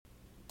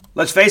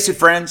Let's face it,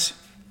 friends,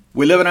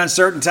 we live in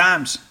uncertain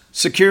times.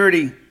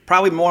 Security,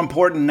 probably more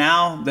important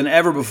now than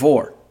ever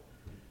before.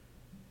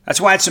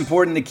 That's why it's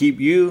important to keep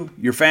you,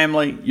 your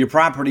family, your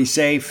property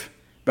safe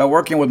by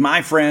working with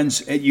my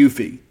friends at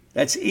Eufy.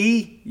 That's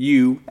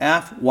EUFY.com.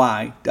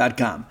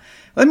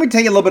 Let me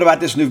tell you a little bit about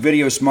this new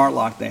video smart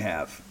lock they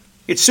have.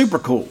 It's super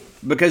cool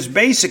because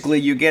basically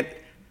you get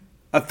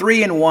a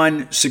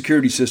 3-in-1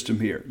 security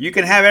system here. You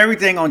can have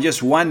everything on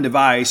just one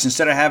device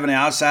instead of having it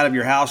outside of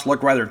your house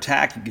look rather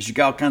tacky because you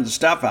got all kinds of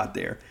stuff out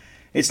there.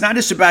 It's not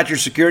just about your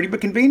security,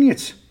 but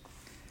convenience.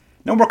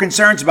 No more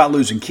concerns about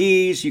losing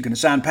keys. You can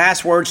assign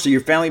passwords to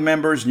your family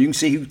members, and you can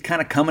see who's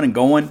kind of coming and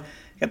going. You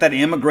got that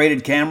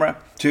integrated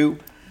camera, too.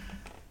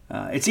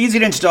 It's easy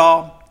to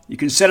install. You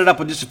can set it up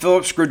with just a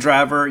Phillips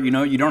screwdriver. You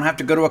don't have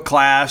to go to a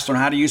class on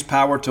how to use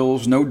power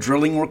tools. No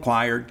drilling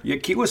required. You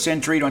get keyless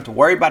entry. You don't have to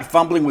worry about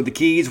fumbling with the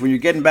keys when you're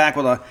getting back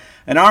with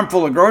an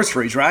armful of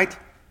groceries, right?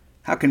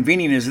 How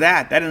convenient is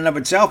that? That in and of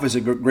itself is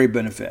a great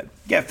benefit.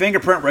 You got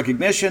fingerprint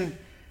recognition.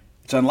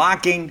 It's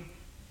unlocking.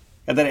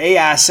 Got that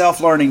AI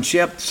self-learning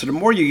chip. So the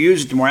more you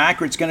use it, the more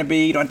accurate it's going to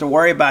be. You don't have to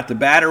worry about the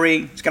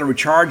battery. It's got a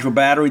rechargeable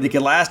battery that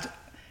can last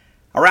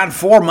around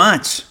 4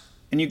 months.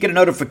 And you get a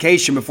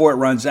notification before it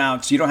runs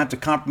out, so you don't have to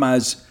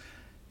compromise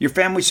your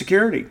family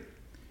security.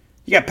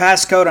 You got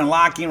passcode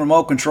unlocking,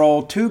 remote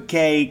control,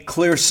 2K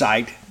clear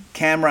sight,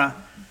 camera.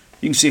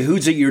 You can see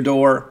who's at your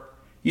door.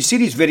 You see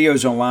these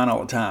videos online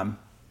all the time.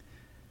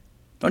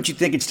 Don't you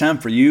think it's time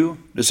for you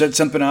to set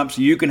something up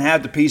so you can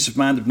have the peace of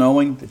mind of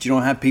knowing that you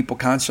don't have people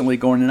constantly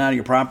going in and out of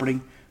your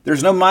property?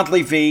 There's no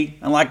monthly fee.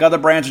 Unlike other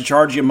brands that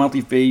charge you a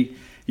monthly fee,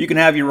 you can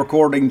have your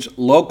recordings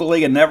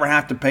locally and never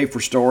have to pay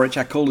for storage.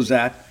 How cool is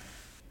that?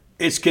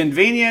 It's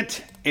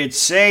convenient, it's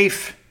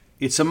safe,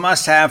 it's a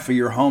must-have for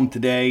your home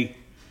today.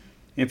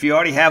 If you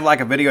already have like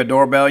a video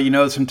doorbell,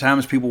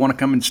 sometimes people want to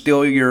come and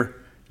steal your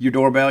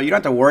doorbell. You don't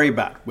have to worry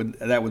about with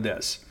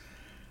this.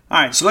 All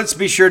right, so let's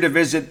be sure to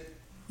visit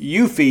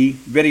Eufy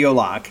Video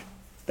Lock.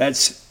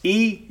 That's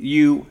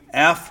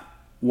EUFY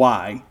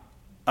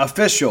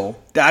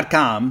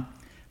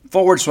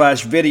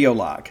official.com/video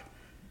lock.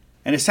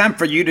 And it's time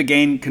for you to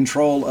gain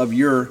control of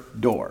your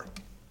door.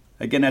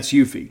 Again, that's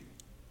Eufy.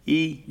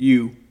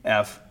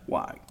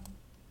 EUFY.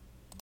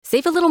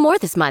 Save a little more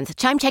this month.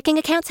 Chime checking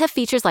accounts have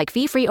features like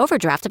fee-free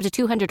overdraft up to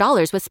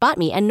 $200 with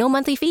SpotMe and no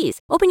monthly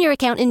fees. Open your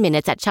account in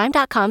minutes at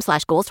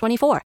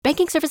chime.com/goals24.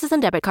 Banking services and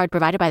debit card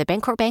provided by the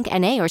Bancorp Bank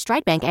N.A. or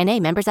Stride Bank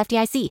N.A. members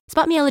FDIC.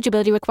 SpotMe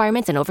eligibility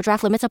requirements and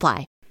overdraft limits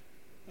apply.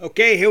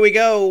 Okay, here we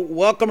go.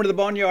 Welcome to the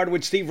Boneyard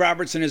with Steve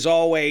Robertson. As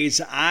always,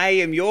 I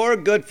am your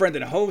good friend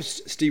and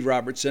host, Steve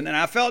Robertson. And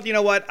I felt,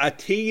 I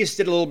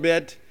teased it a little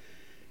bit.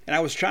 And I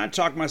was trying to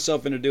talk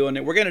myself into doing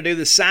it. We're going to do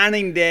the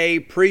signing day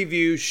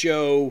preview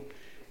show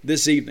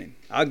this evening.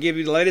 I'll give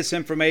you the latest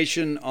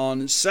information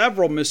on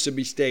several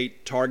Mississippi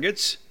State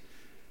targets.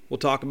 We'll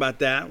talk about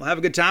that. We'll have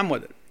a good time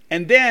with it.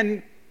 And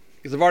then,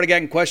 because I've already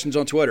gotten questions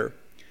on Twitter,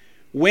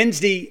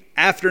 Wednesday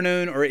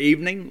afternoon or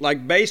evening,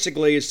 like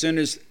basically as soon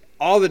as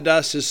all the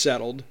dust is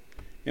settled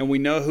and we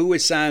know who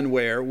is signed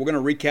where, we're going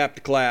to recap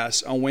the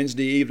class on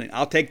Wednesday evening.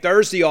 I'll take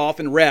Thursday off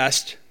and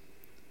rest.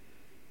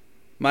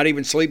 Might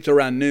even sleep till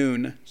around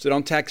noon, so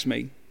don't text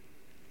me.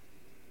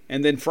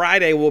 And then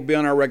Friday we'll be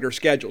on our regular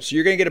schedule. So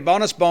you're going to get a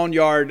bonus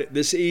Boneyard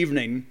this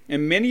evening.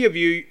 And many of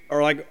you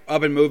are like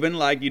up and moving,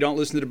 like you don't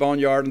listen to the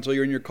Boneyard until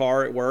you're in your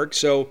car at work.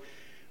 So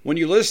when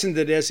you listen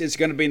to this, it's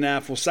going to be an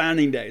actual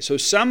signing day. So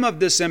some of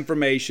this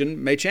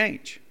information may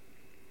change.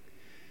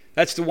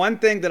 That's the one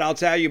thing that I'll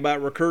tell you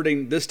about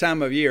recruiting this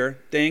time of year.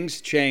 Things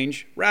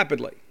change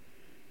rapidly.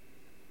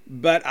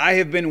 But I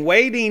have been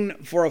waiting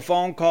for a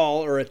phone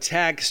call or a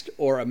text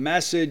or a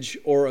message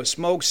or a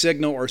smoke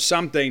signal or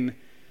something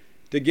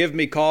to give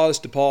me cause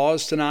to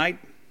pause tonight.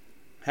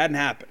 Hadn't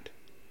happened.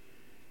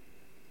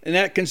 And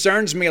that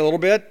concerns me a little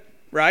bit,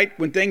 right?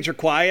 When things are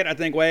quiet, I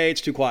think, wait,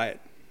 it's too quiet.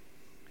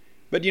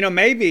 But,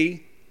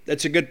 maybe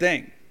that's a good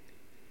thing.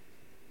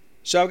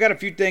 So I've got a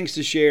few things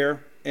to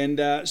share.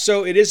 And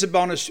so it is a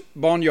bonus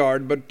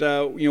Boneyard, but,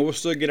 we'll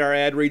still get our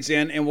ad reads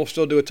in and we'll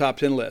still do a top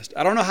 10 list.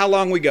 I don't know how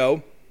long we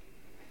go.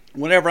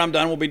 Whenever I'm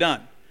done, we'll be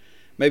done.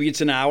 Maybe it's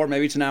an hour,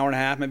 maybe it's an hour and a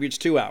half, maybe it's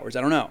 2 hours.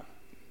 I don't know.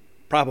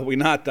 Probably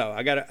not, though.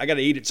 I got to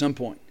eat at some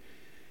point.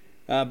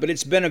 But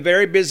it's been a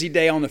very busy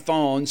day on the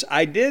phones.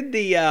 I did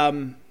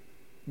the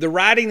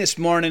writing this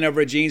morning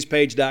over at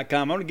genespage.com.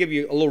 I'm going to give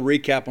you a little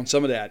recap on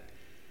some of that.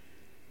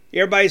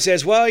 Everybody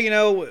says, well,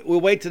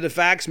 we'll wait to the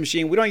fax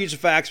machine. We don't use a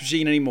fax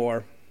machine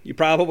anymore. You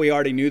probably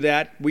already knew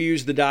that. We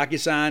use the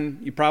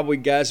DocuSign. You probably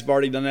guys have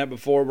already done that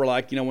before. We're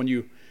like, when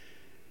you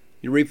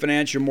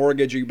refinance your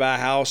mortgage or you buy a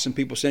house and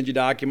people send you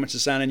documents to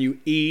sign and you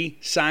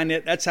sign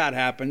it. That's how it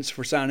happens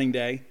for signing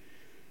day.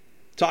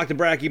 Talked to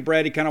Bracky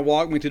Brett. He kind of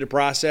walked me through the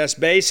process.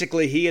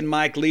 Basically, he and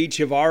Mike Leach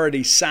have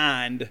already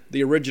signed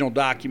the original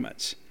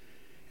documents.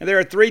 And there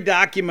are 3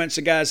 documents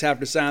the guys have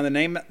to sign. Not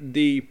name,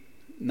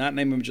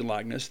 image, and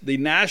likeness. The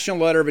National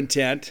Letter of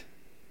Intent,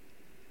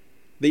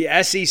 the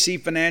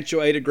SEC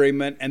financial aid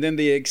agreement, and then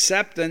the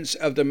acceptance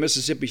of the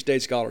Mississippi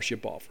State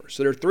scholarship offer.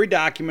 So there are 3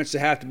 documents that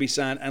have to be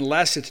signed.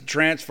 Unless it's a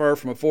transfer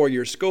from a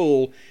 4-year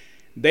school,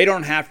 they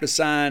don't have to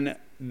sign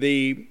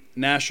the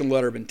national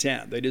letter of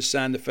intent. They just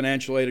sign the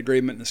financial aid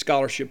agreement and the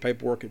scholarship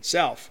paperwork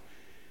itself.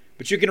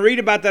 But you can read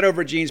about that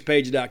over at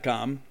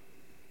genespage.com.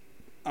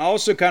 I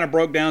also kind of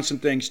broke down some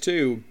things,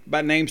 too,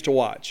 about names to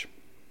watch.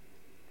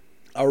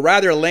 A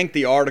rather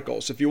lengthy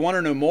article. So if you want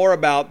to know more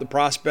about the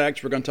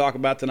prospects we're going to talk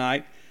about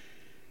tonight,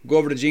 go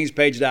over to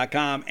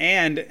genespage.com.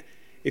 And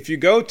if you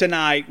go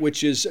tonight,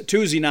 which is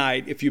Tuesday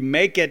night, if you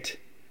make it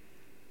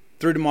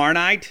through tomorrow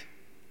night,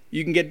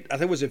 you can get, I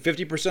think, was it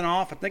 50%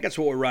 off? I think that's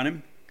what we're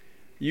running.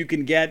 You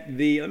can get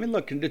let me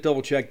look and just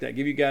double check that,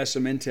 give you guys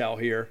some intel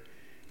here.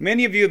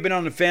 Many of you have been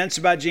on the fence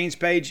about Gene's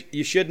Page.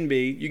 You shouldn't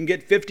be. You can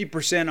get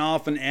 50%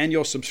 off an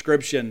annual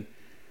subscription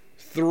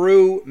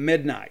through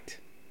midnight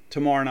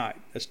tomorrow night.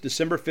 That's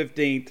December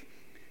 15th,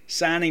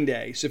 signing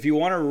day. So if you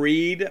want to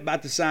read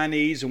about the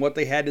signees and what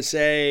they had to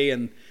say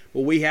and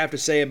what we have to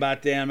say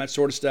about them, that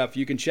sort of stuff,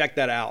 you can check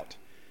that out.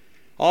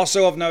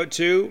 Also of note,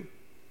 too,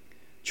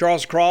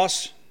 Charles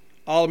Cross,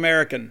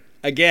 All-American.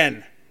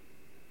 Again,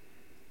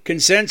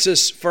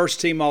 consensus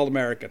first-team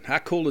All-American. How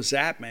cool is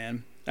that,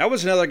 man? That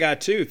was another guy,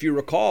 too. If you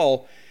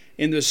recall,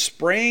 in the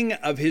spring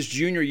of his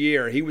junior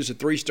year, he was a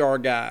 3-star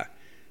guy.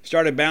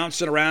 Started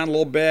bouncing around a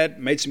little bit,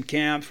 made some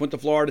camps, went to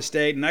Florida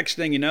State. Next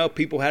thing you know,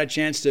 people had a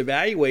chance to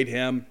evaluate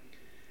him.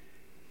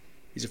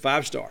 He's a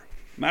 5-star.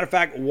 Matter of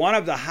fact, one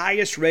of the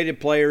highest-rated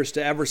players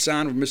to ever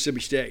sign with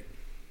Mississippi State.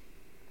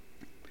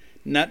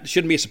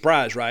 Shouldn't be a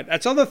surprise, right?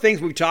 That's other things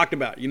we've talked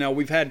about. You know,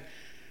 we've had,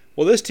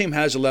 well, this team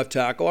has a left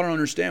tackle. I don't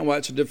understand why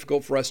it's so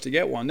difficult for us to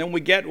get one. Then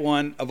we get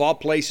one, of all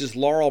places,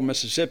 Laurel,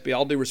 Mississippi.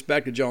 All due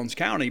respect to Jones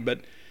County, but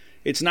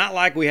it's not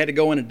like we had to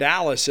go into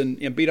Dallas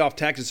and beat off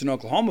Texas and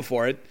Oklahoma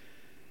for it.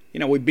 You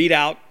know, we beat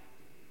out,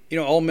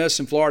 Ole Miss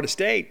and Florida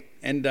State.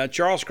 And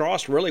Charles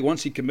Cross, really,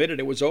 once he committed,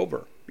 it was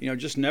over.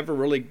 Just never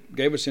really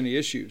gave us any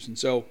issues. And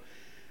so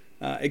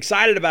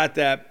excited about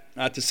that,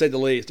 to say the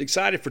least.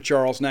 Excited for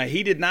Charles. Now,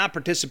 he did not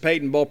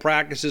participate in bowl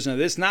practices. Now,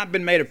 this has not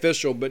been made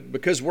official, but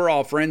because we're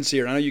all friends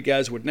here, I know you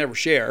guys would never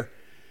share,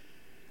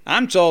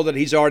 I'm told that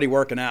he's already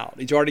working out.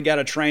 He's already got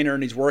a trainer,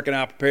 and he's working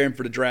out, preparing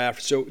for the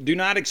draft. So do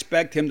not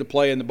expect him to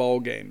play in the bowl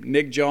game.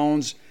 Nick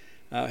Jones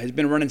has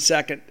been running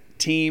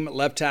second-team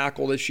left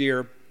tackle this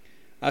year.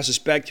 I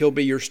suspect he'll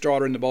be your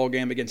starter in the bowl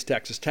game against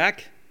Texas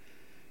Tech.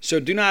 So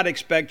do not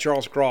expect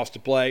Charles Cross to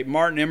play.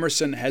 Martin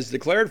Emerson has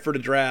declared for the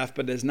draft,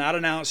 but has not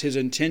announced his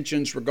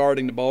intentions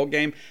regarding the bowl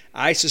game.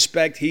 I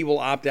suspect he will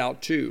opt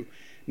out too.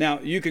 Now,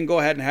 you can go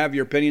ahead and have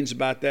your opinions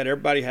about that.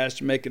 Everybody has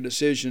to make a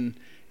decision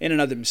in and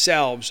of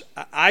themselves.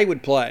 I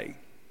would play.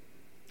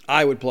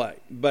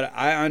 But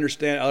I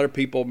understand other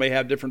people may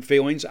have different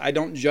feelings. I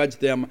don't judge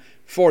them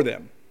for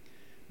them.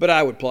 But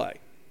I would play.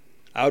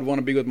 I would want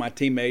to be with my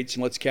teammates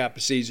and let's cap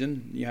the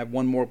season. You have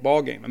one more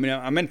ball game. I mean,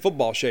 I'm in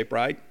football shape,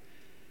 right?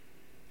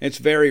 It's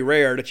very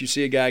rare that you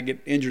see a guy get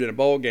injured in a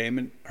bowl game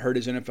and hurt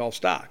his NFL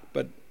stock.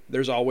 But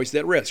there's always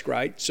that risk,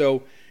 right?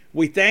 So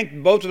we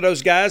thank both of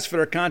those guys for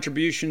their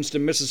contributions to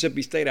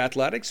Mississippi State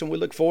athletics, and we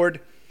look forward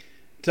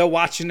to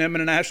watching them in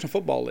the National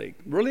Football League.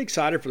 Really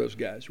excited for those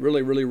guys.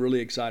 Really, really, really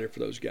excited for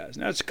those guys.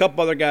 Now, there's a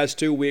couple other guys,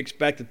 too, we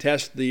expect to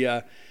test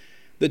the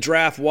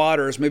draft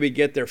waters, maybe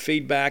get their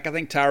feedback. I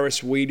think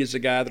Tyrus Weed is a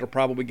guy that will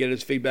probably get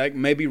his feedback.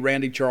 Maybe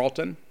Randy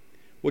Charlton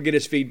will get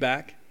his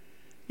feedback.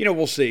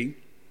 We'll see.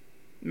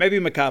 Maybe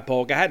Makai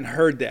Polk. I hadn't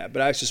heard that,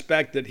 but I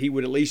suspect that he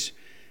would at least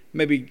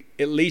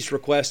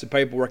request the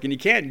paperwork. And you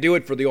can't do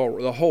it for the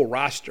whole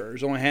roster.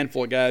 There's only a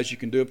handful of guys you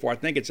can do it for. I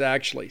think it's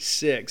actually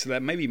 6, so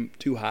that may be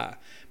too high.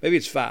 Maybe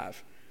it's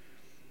 5.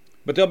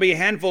 But there'll be a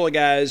handful of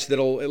guys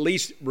that'll at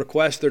least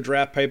request their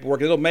draft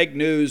paperwork. It'll make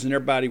news and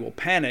everybody will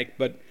panic,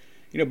 but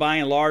by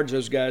and large,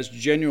 those guys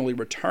genuinely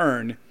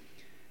return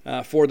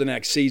for the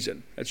next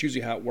season. That's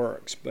usually how it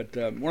works. But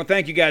I want to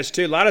thank you guys,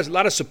 too. A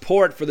lot of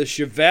support for the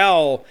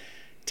Chevelle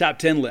top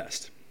 10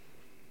 list.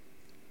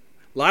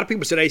 A lot of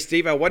people said, hey,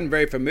 Steve, I wasn't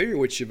very familiar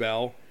with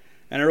Chevelle,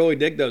 and I really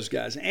dig those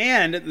guys.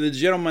 And the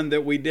gentleman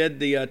that we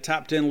did the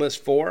top 10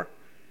 list for,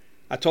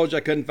 I told you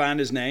I couldn't find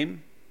his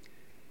name.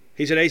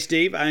 He said, hey,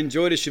 Steve, I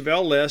enjoyed the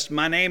Chevelle list.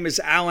 My name is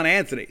Alan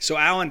Anthony. So,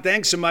 Alan,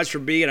 thanks so much for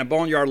being a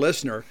Boneyard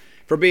listener,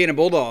 for being a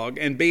Bulldog,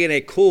 and being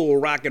a cool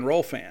rock and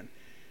roll fan.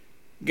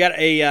 Got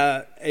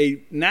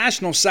a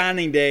National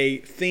Signing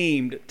Day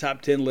themed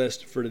top 10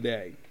 list for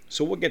today.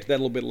 So we'll get to that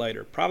a little bit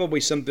later.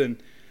 Probably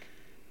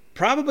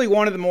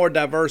one of the more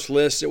diverse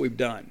lists that we've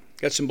done.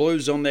 Got some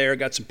blues on there,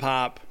 got some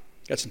pop,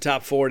 got some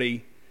top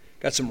 40,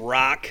 got some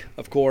rock,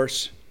 of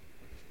course.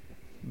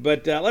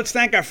 But let's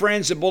thank our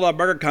friends at Bulldog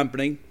Burger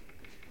Company.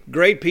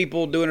 Great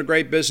people doing a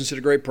great business at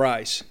a great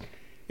price.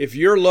 If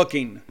you're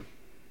looking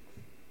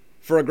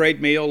for a great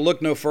meal,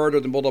 look no further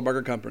than Bulldog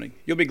Burger Company.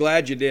 You'll be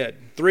glad you did.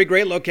 3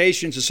 great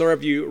locations to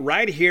serve you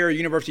right here at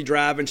University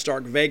Drive in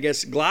Stark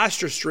Vegas,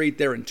 Gloucester Street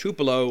there in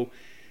Tupelo,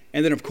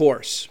 and then, of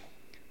course,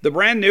 The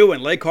brand new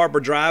one, Lake Harbor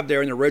Drive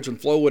there in the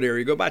Ridgeland Flowwood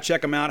area. Go by,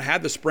 check them out.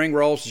 Have the spring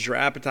rolls as your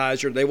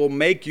appetizer. They will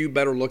make you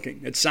better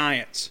looking. It's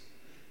science.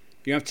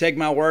 You don't have to take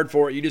my word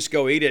for it. You just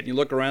go eat it and you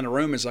look around the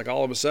room. It's like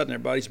all of a sudden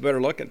everybody's better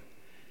looking.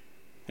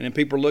 And then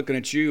people are looking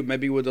at you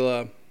maybe with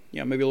maybe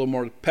a little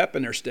more pep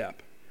in their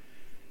step.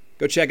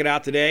 Go check it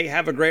out today.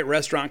 Have a great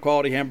restaurant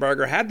quality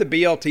hamburger. Have the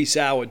BLT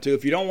salad too.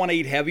 If you don't want to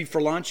eat heavy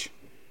for lunch,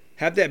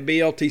 have that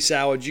BLT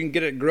salad. You can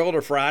get it grilled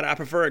or fried. I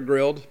prefer it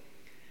grilled.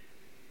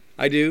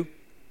 I do.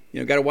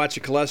 Got to watch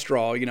the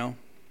cholesterol, a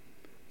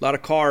lot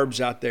of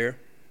carbs out there.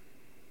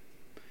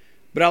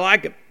 But I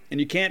like it. And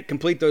you can't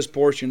complete those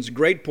portions.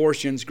 Great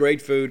portions,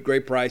 great food,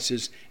 great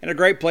prices, and a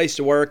great place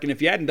to work. And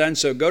if you hadn't done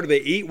so, go to the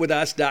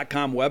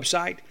eatwithus.com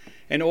website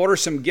and order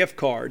some gift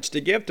cards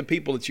to give to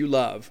people that you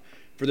love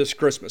for this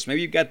Christmas.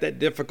 Maybe you've got that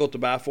difficult to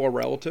buy for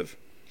relative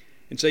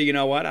and say, you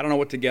know what, I don't know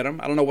what to get them.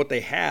 I don't know what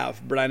they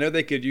have, but I know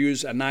they could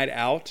use a night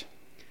out.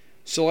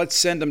 So let's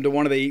send them to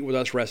one of the Eat With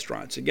Us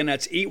restaurants. Again,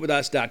 that's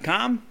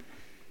eatwithus.com.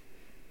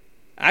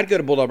 I'd go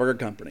to Bulldog Burger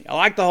Company. I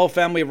like the whole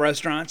family of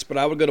restaurants, but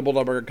I would go to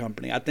Bulldog Burger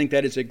Company. I think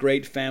that is a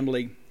great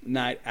family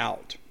night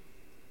out.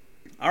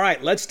 All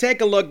right, let's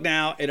take a look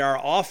now at our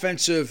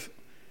offensive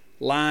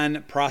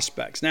line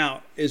prospects.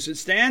 Now, as it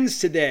stands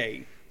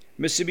today,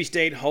 Mississippi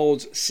State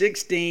holds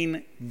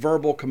 16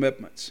 verbal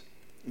commitments.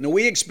 Now,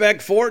 we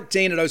expect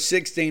 14 of those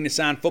 16 to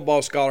sign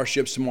football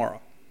scholarships tomorrow.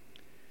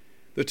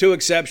 The two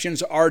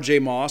exceptions are R.J.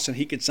 Moss, and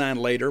he could sign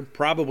later,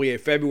 probably a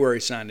February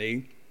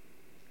signee.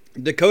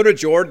 Dakota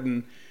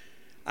Jordan,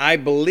 I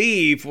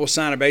believe, will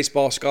sign a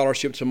baseball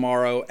scholarship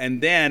tomorrow,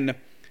 and then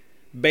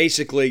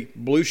basically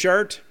blue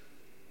shirt.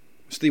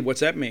 Steve, what's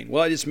that mean?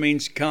 Well, it just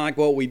means kind of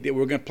like what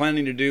we're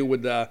planning to do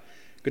with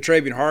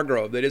Catravian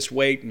Hargrove. They just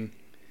wait and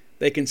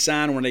they can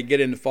sign when they get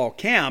into fall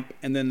camp,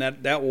 and then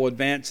that will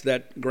advance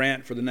that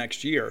grant for the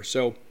next year.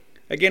 So,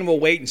 again, we'll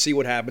wait and see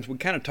what happens. We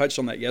kind of touched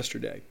on that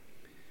yesterday.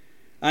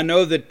 I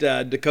know that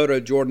Dakota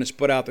Jordan has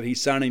put out that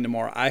he's signing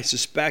tomorrow. I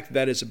suspect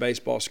that is a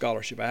baseball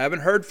scholarship. I haven't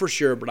heard for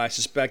sure, but I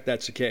suspect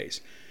that's the case.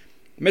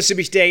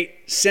 Mississippi State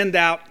send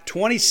out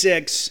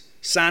 26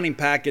 signing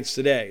packets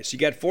today. So you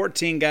got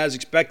 14 guys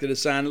expected to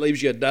sign. It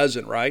leaves you a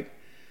dozen, right?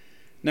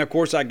 Now, of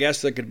course, I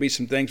guess there could be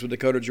some things with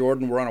Dakota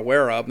Jordan we're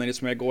unaware of, and they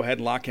just may go ahead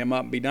and lock him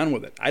up and be done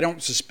with it. I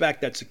don't suspect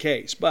that's the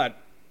case, but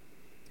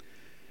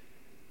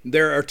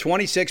there are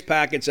 26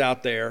 packets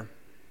out there.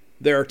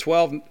 There are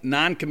 12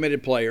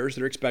 non-committed players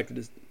that are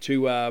expected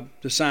to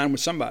sign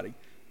with somebody.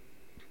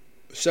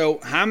 So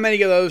how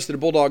many of those do the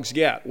Bulldogs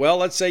get? Well,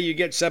 let's say you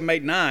get 7,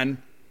 8,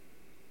 9.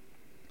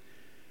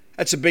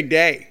 That's a big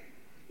day.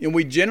 And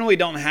we generally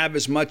don't have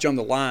as much on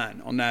the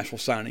line on National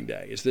Signing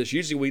Day as this.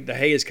 Usually the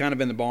hay is kind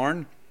of in the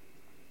barn,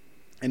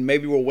 and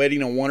maybe we're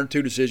waiting on one or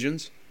two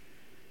decisions.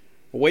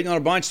 We're waiting on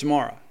a bunch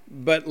tomorrow.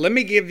 But let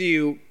me give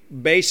you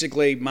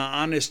basically my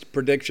honest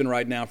prediction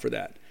right now for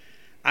that.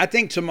 I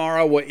think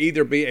tomorrow will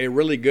either be a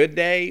really good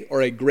day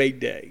or a great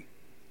day.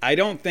 I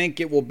don't think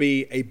it will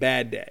be a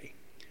bad day.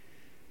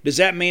 Does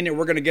that mean that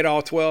we're going to get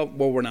all 12?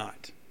 Well, we're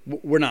not.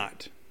 We're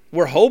not.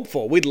 We're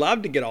hopeful. We'd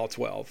love to get all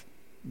 12,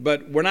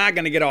 but we're not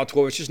going to get all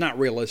 12. It's just not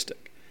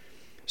realistic.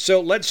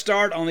 So let's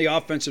start on the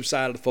offensive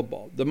side of the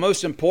football. The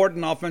most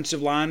important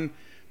offensive line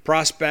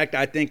prospect,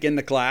 I think, in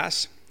the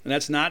class, and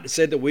that's not to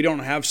say that we don't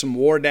have some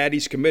war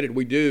daddies committed.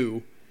 We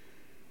do,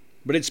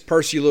 but it's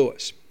Percy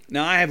Lewis.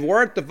 Now, I have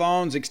worked the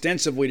phones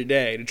extensively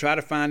today to try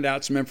to find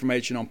out some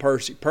information on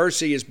Percy.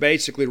 Percy is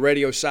basically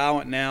radio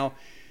silent now,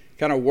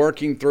 kind of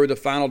working through the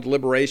final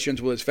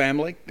deliberations with his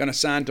family. Going to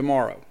sign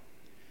tomorrow.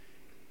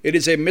 It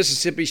is a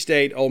Mississippi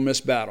State-Ole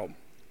Miss battle.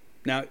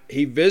 Now,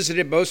 he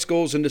visited both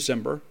schools in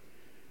December.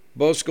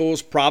 Both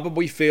schools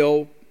probably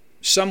feel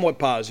somewhat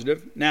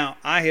positive. Now,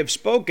 I have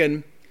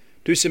spoken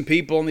to some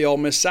people on the Ole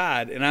Miss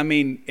side, and I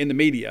mean in the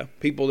media,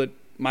 people that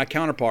my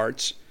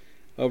counterparts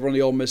over on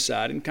the Ole Miss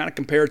side, and kind of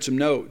compared some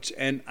notes.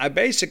 And I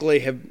basically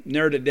have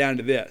narrowed it down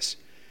to this.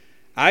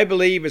 I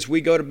believe as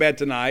we go to bed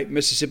tonight,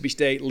 Mississippi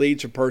State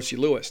leads for Percy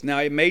Lewis. Now,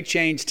 it may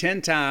change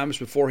 10 times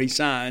before he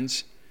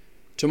signs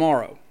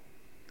tomorrow.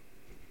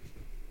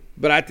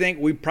 But I think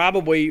we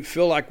probably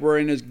feel like we're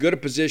in as good a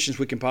position as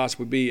we can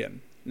possibly be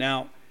in.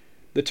 Now,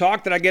 the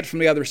talk that I get from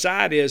the other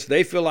side is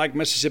they feel like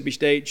Mississippi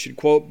State should,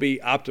 quote,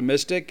 be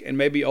optimistic, and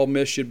maybe Ole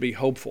Miss should be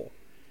hopeful.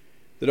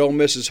 That Ole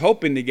Miss is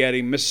hoping to get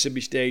him,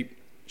 Mississippi State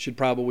should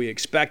probably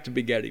expect to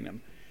be getting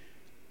him.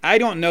 I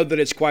don't know that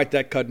it's quite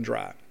that cut and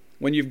dry.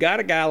 When you've got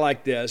a guy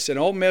like this, and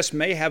Ole Miss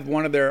may have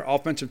one of their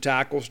offensive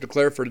tackles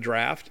declared for the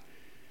draft,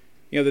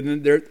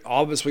 then there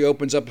obviously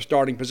opens up a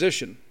starting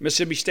position.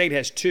 Mississippi State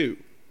has two.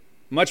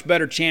 Much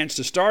better chance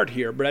to start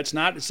here, but that's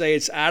not to say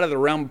it's out of the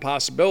realm of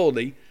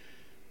possibility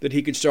that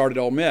he could start at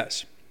Ole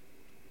Miss.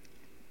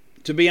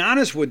 To be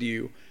honest with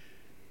you,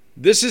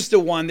 this is the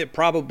one that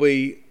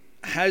probably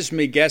has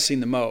me guessing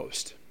the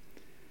most.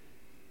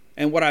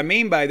 And what I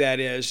mean by that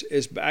is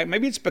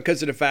maybe it's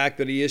because of the fact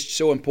that he is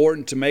so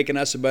important to making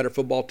us a better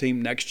football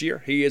team next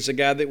year. He is a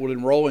guy that will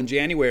enroll in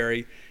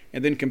January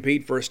and then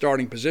compete for a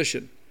starting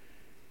position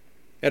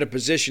at a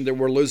position that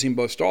we're losing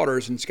both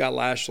starters in Scott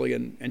Lashley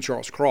and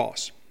Charles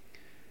Cross.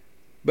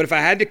 But if I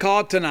had to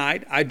call it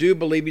tonight, I do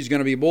believe he's going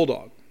to be a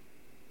Bulldog.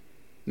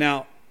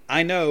 Now,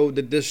 I know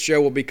that this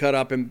show will be cut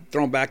up and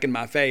thrown back in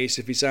my face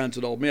if he signs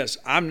with Ole Miss.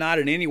 I'm not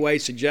in any way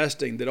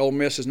suggesting that Ole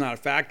Miss is not a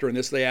factor in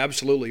this. They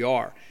absolutely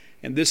are.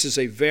 And this is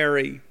a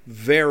very,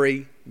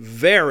 very,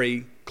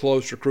 very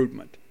close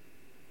recruitment.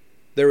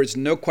 There is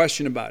no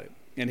question about it.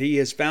 And he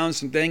has found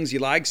some things he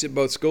likes at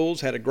both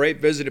schools, had a great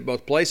visit at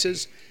both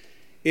places.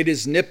 It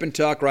is nip and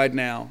tuck right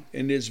now,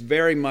 and it is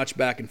very much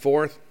back and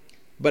forth.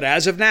 But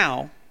as of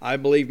now, I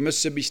believe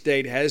Mississippi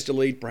State has the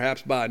lead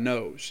perhaps by a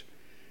nose.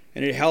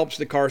 And it helps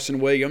that Carson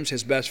Williams,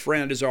 his best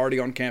friend, is already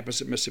on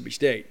campus at Mississippi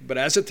State. But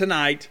as of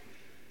tonight,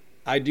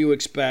 I do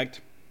expect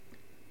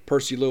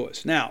Percy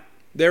Lewis. Now,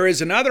 there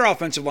is another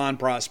offensive line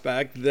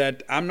prospect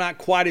that I'm not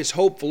quite as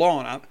hopeful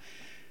on.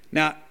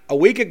 Now, a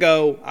week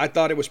ago, I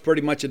thought it was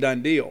pretty much a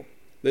done deal.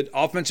 The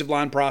offensive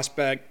line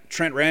prospect,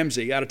 Trent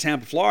Ramsey, out of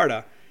Tampa,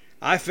 Florida,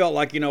 I felt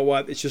like, you know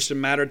what, it's just a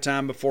matter of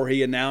time before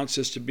he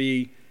announces to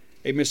be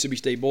a Mississippi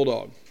State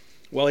Bulldog.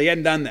 Well, he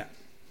hadn't done that.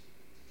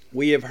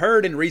 We have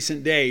heard in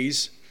recent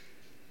days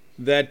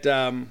that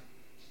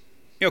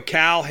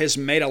Cal has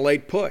made a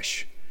late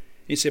push.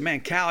 You say, man,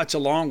 Cal, it's a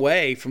long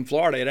way from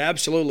Florida. It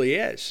absolutely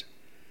is.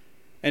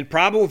 And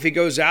probably if he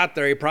goes out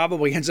there, he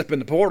probably ends up in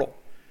the portal.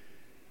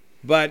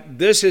 But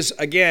this is,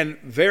 again,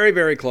 very,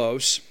 very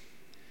close.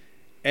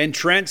 And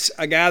Trent's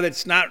a guy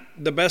that's not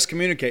the best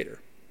communicator.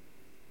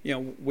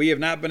 We have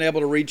not been able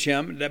to reach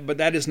him, but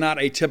that is not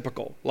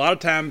atypical. A lot of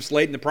times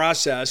late in the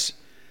process,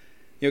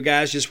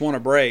 guys just want a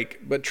break.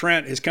 But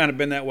Trent has kind of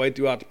been that way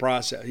throughout the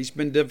process. He's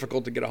been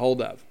difficult to get a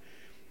hold of.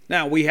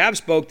 Now, we have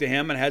spoke to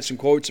him and had some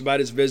quotes about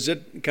his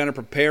visit, kind of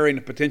preparing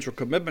a potential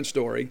commitment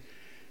story.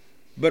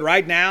 But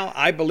right now,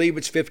 I believe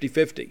it's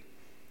 50-50,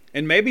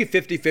 and maybe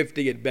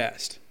 50-50 at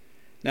best.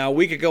 Now, a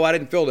week ago, I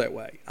didn't feel that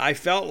way. I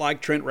felt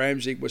like Trent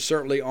Ramsey was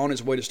certainly on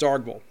his way to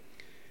Starkville.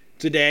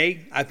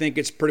 Today, I think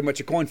it's pretty much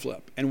a coin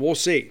flip, and we'll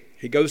see.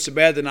 He goes to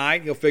bed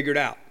tonight, he'll figure it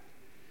out.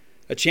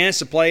 A chance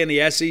to play in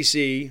the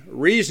SEC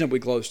reasonably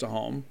close to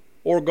home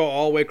or go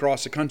all the way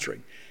across the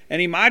country.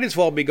 And he might as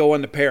well be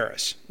going to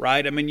Paris,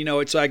 right? I mean,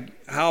 it's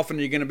like, how often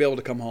are you going to be able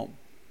to come home?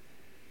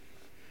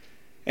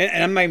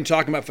 And I'm not even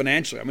talking about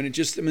financially. I mean,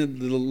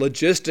 the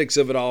logistics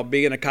of it all,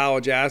 being a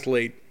college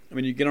athlete, I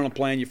mean, you get on a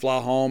plane, you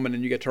fly home, and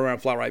then you get to turn around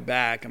and fly right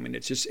back. I mean,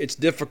 it's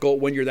difficult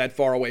when you're that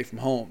far away from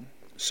home.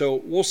 So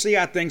we'll see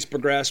how things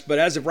progress. But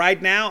as of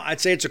right now, I'd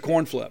say it's a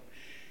coin flip.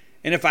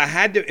 And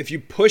if you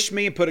pushed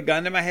me and put a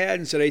gun to my head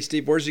and said, hey,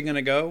 Steve, where's he going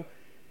to go?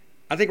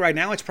 I think right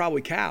now it's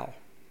probably Cal.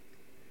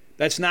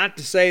 That's not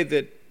to say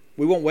that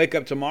we won't wake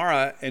up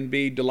tomorrow and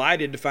be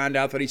delighted to find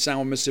out that he signed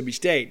with Mississippi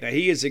State. Now,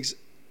 he has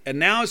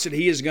announced that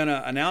he is going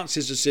to announce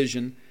his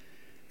decision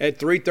at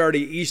 3:30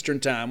 Eastern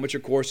time, which,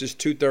 of course, is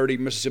 2:30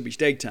 Mississippi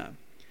State time.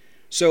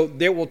 So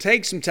there will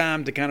take some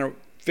time to kind of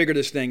figure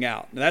this thing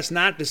out. Now, that's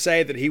not to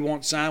say that he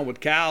won't sign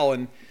with Cal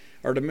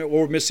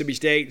or Mississippi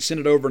State and send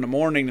it over in the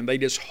morning and they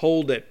just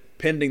hold it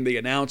pending the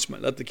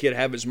announcement. Let the kid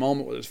have his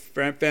moment with his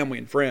family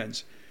and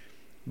friends.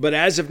 But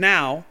as of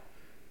now,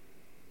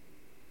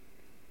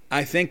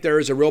 I think there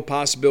is a real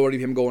possibility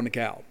of him going to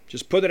Cal.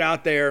 Just put it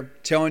out there,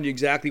 telling you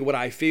exactly what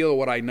I feel,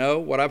 what I know,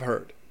 what I've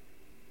heard.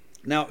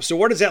 Now, so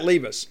where does that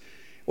leave us?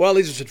 Well, it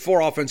leaves us with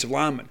 4 offensive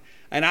linemen.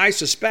 And I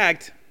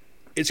suspect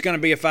it's going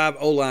to be a 5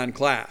 O-line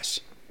class.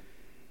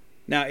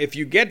 Now, if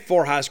you get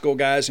 4 high school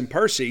guys in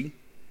Percy,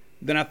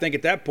 then I think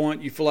at that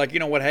point you feel like, you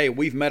know what, hey,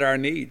 we've met our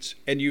needs.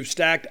 And you've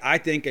stacked, I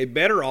think, a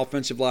better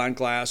offensive line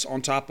class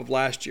on top of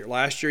last year.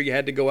 Last year you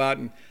had to go out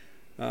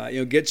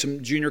and get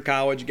some junior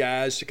college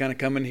guys to kind of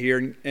come in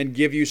here and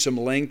give you some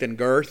length and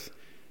girth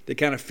to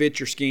kind of fit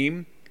your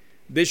scheme.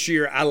 This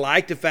year, I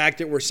like the fact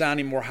that we're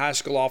signing more high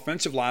school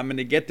offensive linemen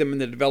to get them in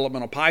the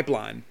developmental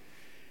pipeline.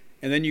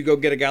 And then you go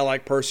get a guy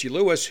like Percy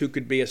Lewis who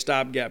could be a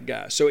stopgap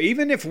guy. So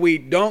even if we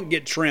don't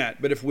get Trent,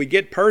 but if we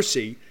get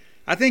Percy,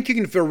 I think you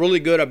can feel really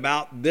good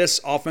about this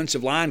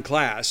offensive line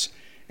class.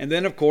 And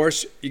then, of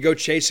course, you go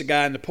chase a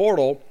guy in the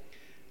portal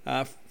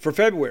for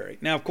February.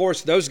 Now, of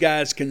course, those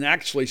guys can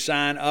actually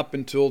sign up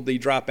until the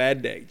drop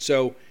ad date.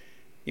 So,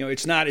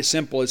 it's not as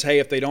simple as, hey,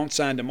 if they don't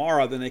sign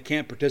tomorrow, then they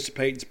can't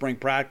participate in spring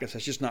practice.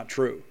 That's just not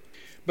true.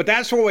 But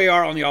that's where we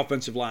are on the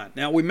offensive line.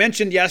 Now, we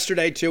mentioned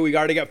yesterday, too, we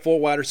already got 4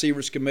 wide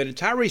receivers committed.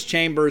 Tyrese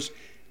Chambers,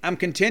 I'm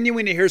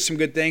continuing to hear some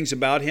good things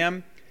about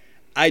him.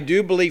 I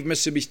do believe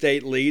Mississippi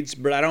State leads,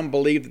 but I don't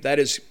believe that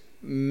is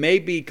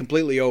maybe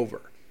completely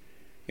over.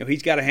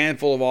 He's got a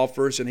handful of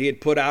offers, and he had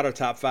put out a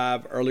top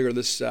 5 earlier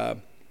this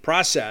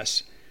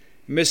process.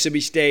 Mississippi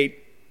State,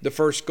 the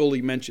first school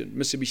he mentioned,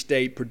 Mississippi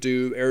State,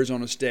 Purdue,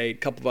 Arizona State, a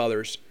couple of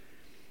others.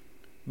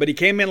 But he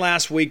came in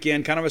last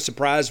weekend, kind of a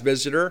surprise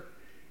visitor,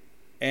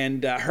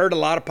 and heard a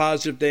lot of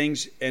positive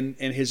things in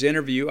his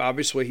interview.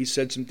 Obviously, he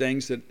said some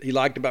things that he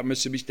liked about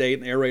Mississippi State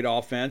and the air raid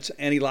offense,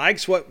 and he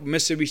likes what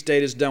Mississippi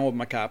State has done with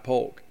Mekhi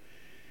Polk.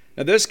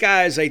 Now, this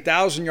guy is a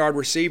 1,000-yard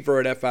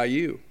receiver at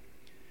FIU.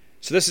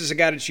 So this is a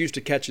guy that's used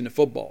to catching the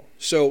football.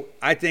 So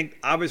I think,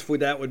 obviously,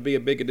 that would be a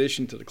big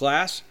addition to the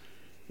class.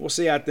 We'll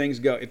see how things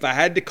go. If I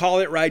had to call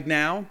it right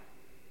now,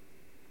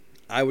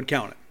 I would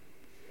count it.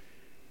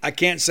 I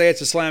can't say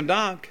it's a slam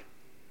dunk.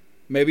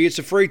 Maybe it's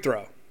a free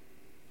throw.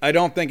 I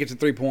don't think it's a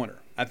three-pointer.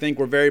 I think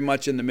we're very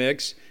much in the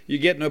mix. You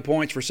get no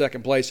points for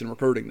second place in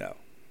recruiting, though.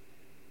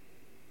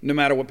 No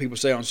matter what people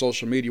say on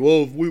social media.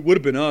 Well, it would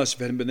have been us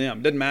if it hadn't been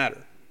them. Doesn't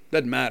matter.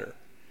 Doesn't matter.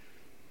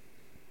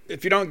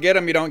 If you don't get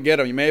them, you don't get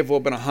them. You may have well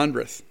been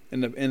 100th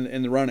in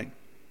the running.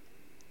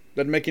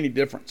 Doesn't make any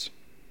difference.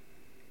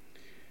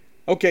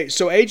 Okay,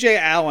 so A.J.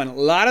 Allen, a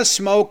lot of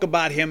smoke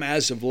about him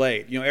as of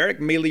late. You know,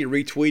 Eric Mealy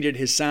retweeted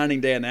his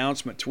signing day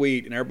announcement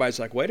tweet, and everybody's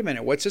like, wait a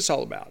minute, what's this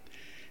all about?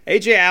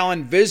 A.J.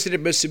 Allen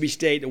visited Mississippi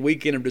State the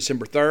weekend of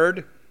December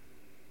 3rd.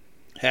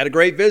 Had a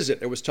great visit.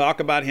 There was talk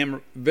about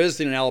him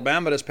visiting in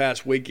Alabama this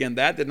past weekend.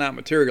 That did not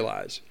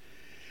materialize.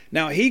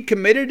 Now, he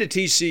committed to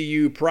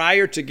TCU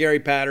prior to Gary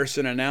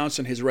Patterson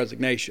announcing his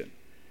resignation.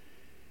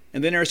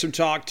 And then there's some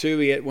talk, too.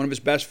 He had one of his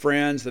best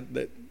friends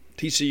that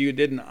TCU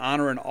didn't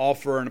honor an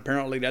offer, and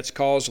apparently that's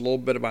caused a little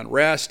bit of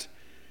unrest.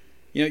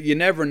 You know, you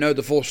never know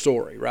the full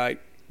story, right?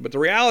 But the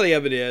reality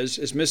of it is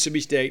Mississippi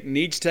State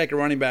needs to take a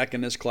running back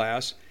in this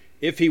class.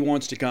 If he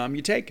wants to come,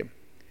 you take him.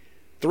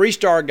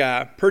 3-star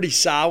guy, pretty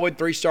solid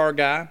 3-star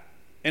guy,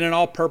 and an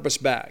all-purpose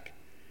back.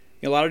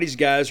 You know, a lot of these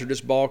guys are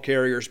just ball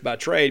carriers by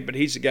trade, but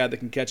he's the guy that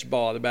can catch the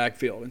ball out of the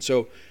backfield. And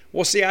so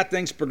we'll see how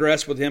things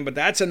progress with him, but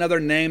that's another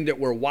name that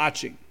we're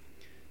watching.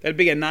 That'd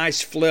be a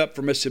nice flip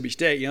for Mississippi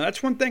State. You know,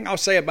 that's one thing I'll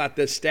say about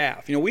this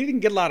staff. You know, we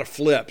didn't get a lot of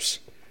flips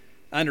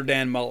under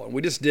Dan Mullen.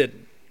 We just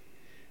didn't.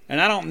 And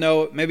I don't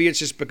know, maybe it's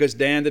just because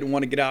Dan didn't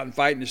want to get out and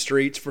fight in the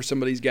streets for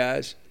some of these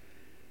guys.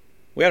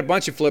 We had a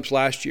bunch of flips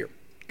last year.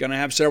 Going to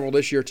have several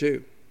this year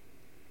too.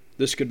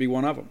 This could be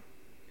one of them.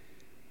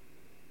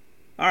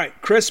 All right,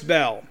 Chris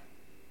Bell.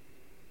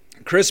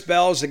 Chris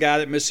Bell is the guy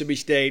that Mississippi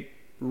State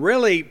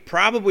really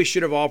probably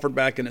should have offered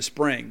back in the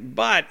spring,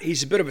 but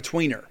he's a bit of a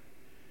tweener.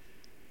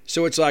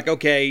 So it's like,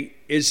 okay,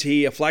 is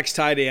he a flex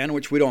tight end,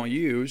 which we don't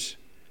use?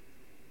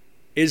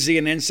 Is he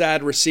an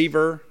inside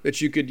receiver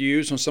that you could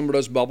use on some of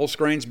those bubble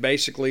screens,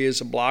 basically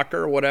as a blocker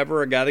or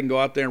whatever, a guy that can go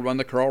out there and run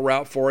the curl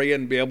route for you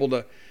and be able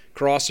to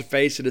cross the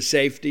face of the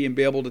safety and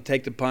be able to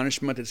take the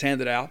punishment that's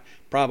handed out?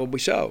 Probably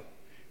so.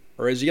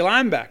 Or is he a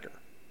linebacker?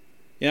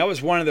 You know, that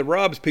was one of the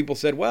rubs. People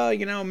said, well,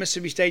 you know,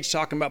 Mississippi State's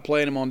talking about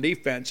playing him on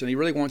defense, and he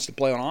really wants to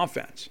play on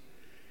offense.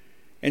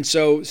 And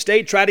so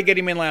State tried to get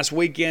him in last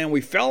weekend.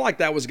 We felt like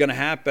that was going to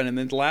happen, and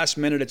then the last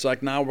minute it's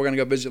like, no, we're going to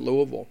go visit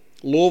Louisville.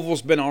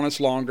 Louisville's been on us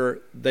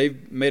longer.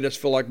 They've made us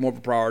feel like more of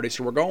a priority,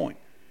 so we're going.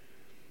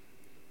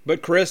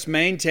 But Chris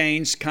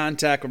maintains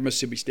contact with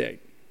Mississippi State.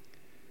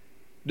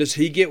 Does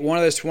he get one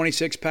of those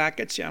 26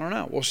 packets? I don't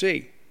know. We'll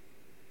see.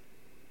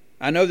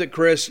 I know that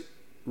Chris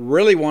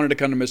really wanted to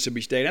come to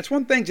Mississippi State. That's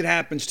one thing that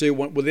happens, too,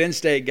 with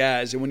in-state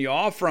guys. And when you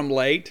offer them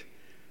late,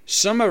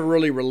 some are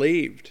really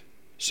relieved.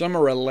 Some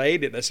are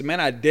elated. They say, man,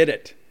 I did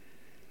it.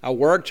 I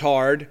worked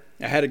hard.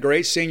 I had a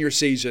great senior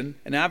season,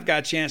 and now I've got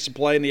a chance to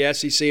play in the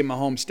SEC in my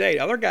home state.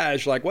 Other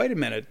guys are like, wait a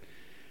minute.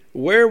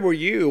 Where were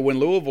you when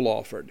Louisville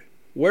offered?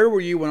 Where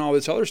were you when all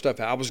this other stuff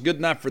happened? I was good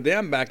enough for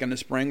them back in the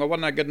spring. Why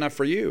wasn't I good enough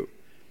for you?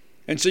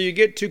 And so you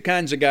get two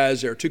kinds of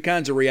guys there, two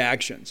kinds of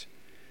reactions.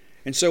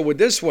 And so with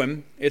this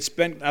one,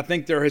 I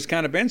think there has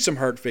kind of been some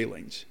hurt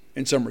feelings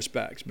in some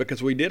respects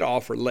because we did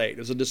offer late. It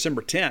was a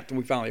December 10th and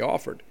we finally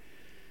offered.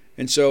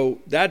 And so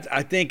that,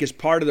 I think, is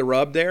part of the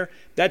rub there.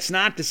 That's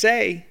not to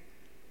say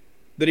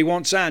that he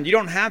won't sign. You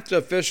don't have to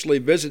officially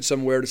visit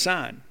somewhere to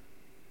sign.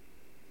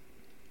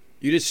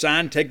 You just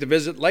sign, take the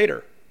visit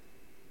later.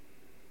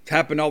 It's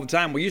happened all the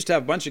time. We used to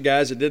have a bunch of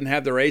guys that didn't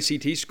have their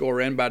ACT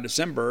score in by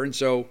December, and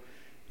so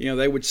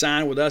they would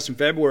sign with us in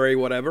February,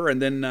 whatever,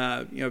 and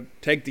then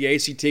take the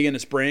ACT in the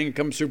spring and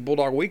come to Super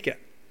Bulldog weekend.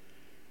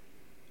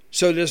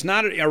 So there's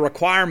not a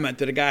requirement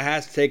that a guy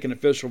has to take an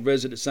official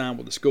visit to sign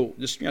with the school.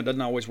 Just doesn't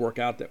always work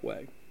out that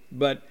way.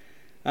 But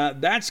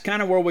that's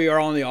kind of where we are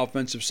on the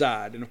offensive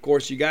side. And of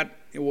course, we're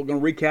going to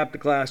recap the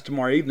class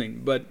tomorrow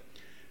evening, but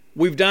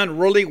we've done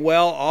really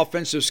well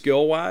offensive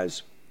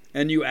skill-wise.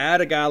 And you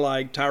add a guy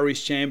like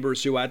Tyrese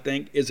Chambers, who I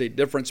think is a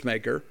difference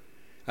maker.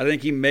 I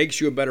think he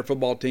makes you a better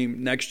football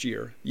team next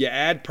year. You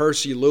add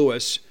Percy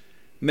Lewis,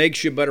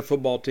 makes you a better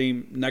football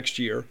team next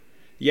year.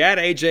 You add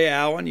A.J.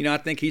 Allen. I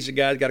think he's a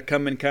guy that's got to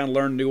come in and kind of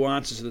learn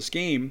nuances of the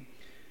scheme.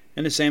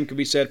 And the same could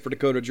be said for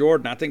Dakota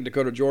Jordan. I think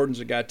Dakota Jordan's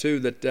a guy, too,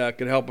 that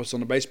could help us on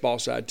the baseball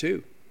side,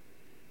 too.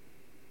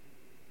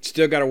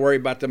 Still got to worry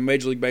about the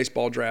Major League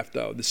Baseball draft,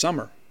 though, this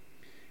summer.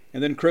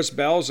 And then Chris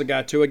Bell's a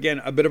guy, too,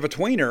 again, a bit of a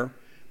tweener,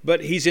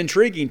 but he's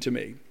intriguing to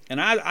me. And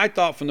I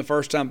thought from the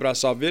first time that I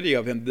saw video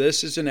of him,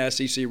 this is an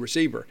SEC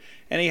receiver.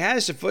 And he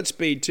has the foot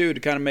speed, too, to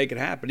kind of make it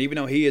happen, even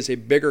though he is a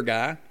bigger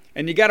guy.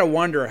 And you got to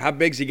wonder, how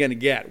big's he going to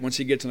get once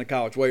he gets in the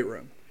college weight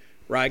room,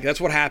 right? That's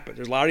what happens.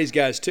 There's a lot of these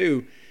guys,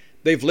 too.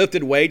 They've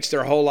lifted weights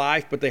their whole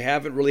life, but they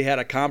haven't really had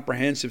a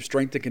comprehensive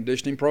strength and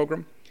conditioning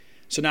program.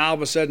 So now all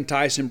of a sudden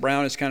Tyson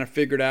Brown has kind of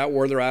figured out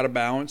where they're out of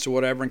balance or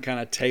whatever and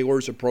kind of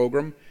tailors a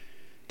program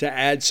to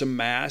add some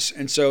mass.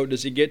 And so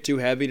does he get too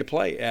heavy to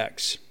play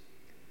X?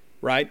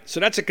 Right? So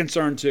that's a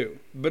concern too.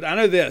 But I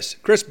know this,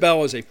 Chris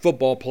Bell is a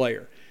football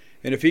player.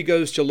 And if he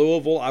goes to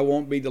Louisville, I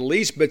won't be the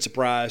least bit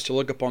surprised to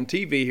look up on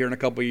TV here in a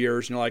couple of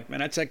years and you're like, man,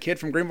 that's that kid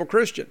from Greenville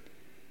Christian.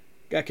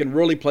 Guy can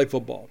really play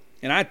football.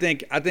 And I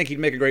think he'd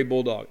make a great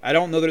Bulldog. I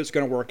don't know that it's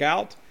going to work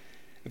out.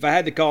 If I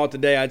had to call it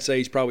today, I'd say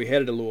he's probably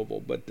headed to Louisville.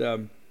 But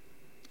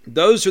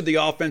those are the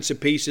offensive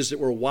pieces that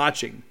we're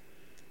watching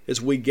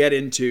as we get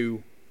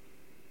into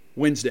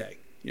Wednesday.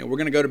 We're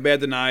going to go to bed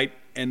tonight,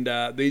 and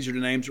these are the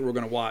names that we're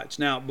going to watch.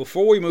 Now,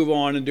 before we move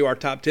on and do our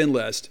top 10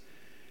 list,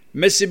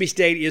 Mississippi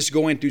State is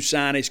going to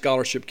sign a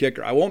scholarship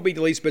kicker. I won't be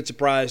the least bit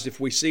surprised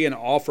if we see an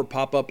offer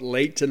pop up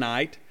late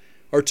tonight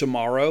or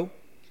tomorrow.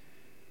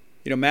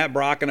 Matt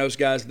Brock and those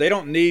guys, they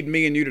don't need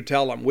me and you to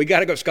tell them, we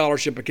got to go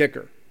scholarship a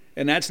kicker.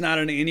 And that's not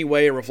in any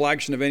way a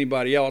reflection of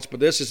anybody else, but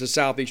this is the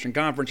Southeastern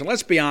Conference. And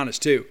let's be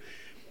honest, too.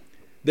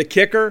 The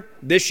kicker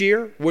this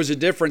year was a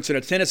difference in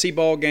a Tennessee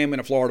bowl game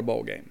and a Florida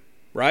bowl game,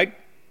 right?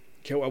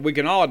 We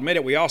can all admit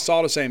it. We all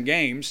saw the same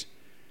games.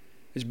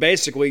 It's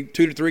basically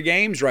 2 to 3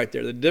 games right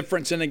there. The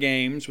difference in the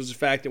games was the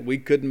fact that we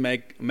couldn't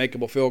make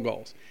makeable field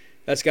goals.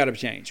 That's got to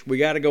change. We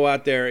got to go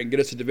out there and get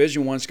us a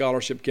Division I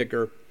scholarship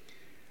kicker.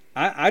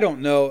 I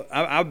don't know.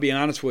 I'll be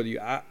honest with you.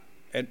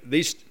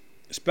 These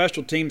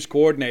special teams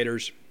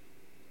coordinators,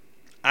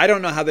 I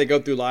don't know how they go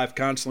through life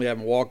constantly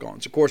having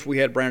walk-ons. Of course, we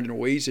had Brandon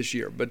Ruiz this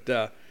year. But,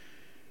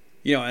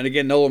 and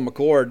again, Nolan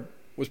McCord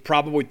was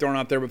probably thrown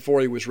out there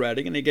before he was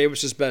ready, and he gave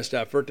us his best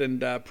effort,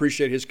 and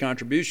appreciate his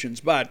contributions.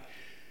 But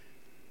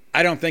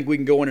I don't think we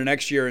can go into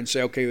next year and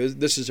say, okay,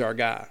 this is our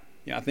guy.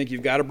 I think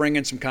you've got to bring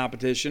in some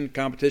competition.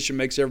 Competition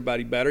makes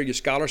everybody better. You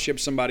scholarship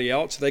somebody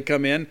else. They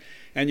come in,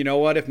 and you know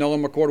what? If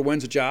Nolan McCord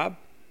wins a job,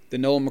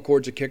 then Nolan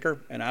McCord's a kicker,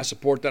 and I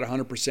support that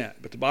 100%.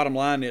 But the bottom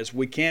line is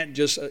we can't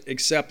just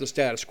accept the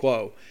status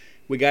quo.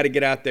 We got to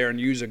get out there and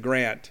use a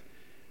grant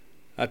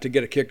to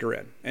get a kicker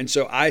in. And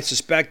so I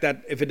suspect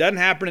that if it doesn't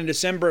happen in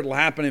December, it'll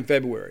happen in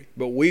February.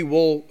 But we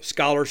will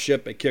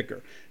scholarship a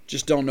kicker.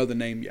 Just don't know the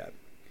name yet.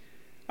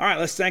 All right,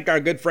 let's thank our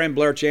good friend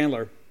Blair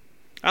Chandler.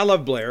 I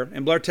love Blair.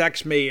 And Blair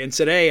texted me and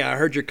said, hey, I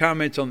heard your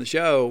comments on the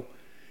show,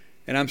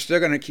 and I'm still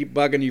going to keep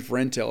bugging you for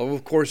intel. Well,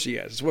 of course he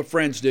is. It's what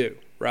friends do,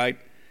 right?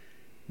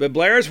 But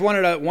Blair's one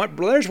of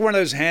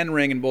those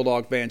hand-wringing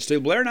Bulldog fans,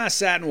 too. Blair and I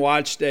sat and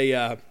watched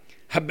a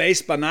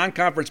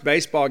non-conference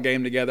baseball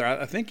game together.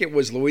 I think it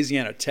was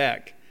Louisiana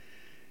Tech.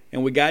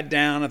 And we got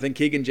down. I think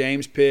Keegan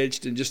James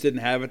pitched and just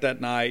didn't have it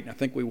that night. I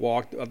think we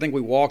walked the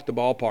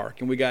ballpark,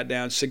 and we got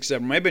down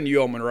 6-7, maybe in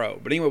UL Monroe.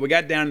 But anyway, we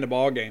got down in the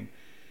ball game.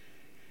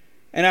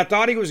 And I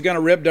thought he was going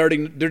to rip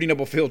Dirty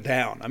Noble Field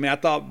down. I mean, I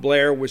thought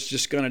Blair was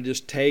just going to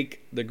just take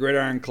the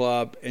Gridiron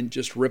Club and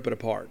just rip it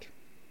apart.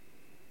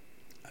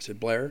 I said,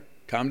 Blair,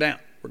 calm down.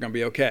 We're going to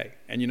be okay.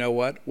 And you know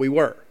what? We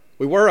were.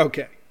 We were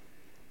okay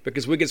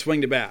because we could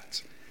swing the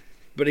bats.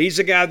 But he's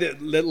a guy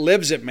that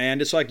lives it, man,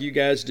 just like you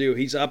guys do.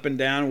 He's up and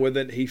down with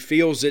it. He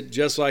feels it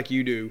just like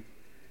you do.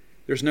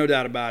 There's no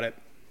doubt about it.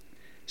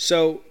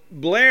 So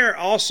Blair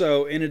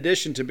also, in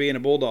addition to being a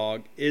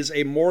Bulldog, is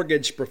a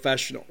mortgage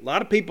professional. A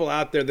lot of people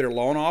out there that are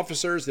loan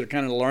officers, that are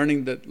kind of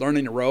learning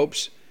the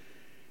ropes,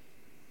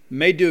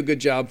 may do a good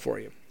job for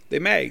you. They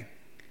may.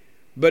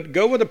 But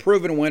go with a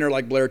proven winner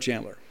like Blair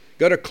Chandler.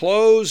 Go to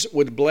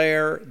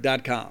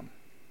closewithblair.com.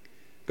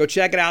 Go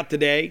check it out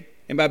today.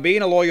 And by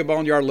being a loyal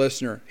Boneyard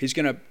listener, he's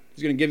going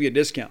to give you a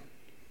discount.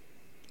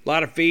 A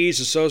lot of fees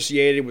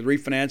associated with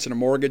refinancing a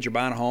mortgage or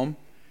buying a home.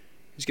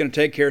 He's going to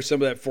take care of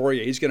some of that for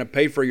you. He's going to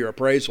pay for your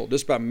appraisal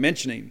just by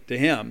mentioning to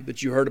him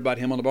that you heard about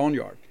him on the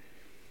Boneyard.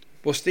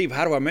 Well, Steve,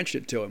 how do I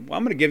mention it to him? Well,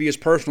 I'm going to give you his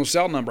personal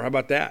cell number. How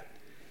about that?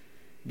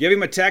 Give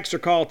him a text or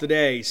call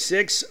today,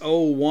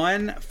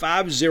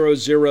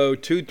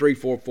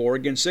 601-500-2344.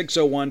 Again,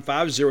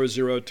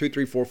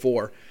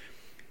 601-500-2344.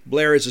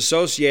 Blair is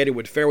associated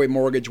with Fairway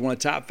Mortgage, one of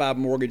the top 5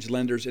 mortgage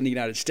lenders in the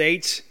United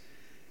States.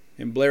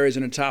 And Blair is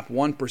in the top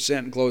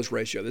 1% close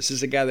ratio. This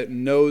is a guy that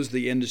knows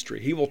the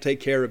industry. He will take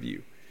care of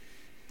you.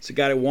 It's a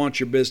guy that wants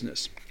your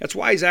business. That's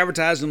why he's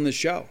advertising on this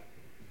show.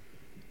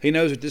 He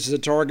knows that this is a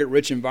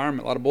target-rich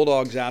environment. A lot of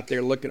Bulldogs out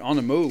there looking on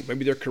the move.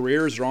 Maybe their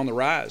careers are on the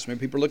rise. Maybe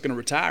people are looking to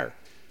retire.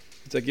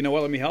 It's like, you know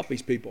what, let me help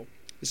these people.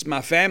 This is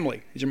my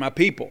family. These are my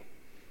people.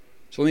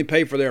 So let me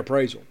pay for their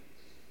appraisal.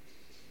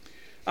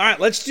 All right,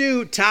 let's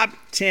do top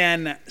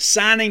 10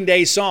 signing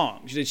day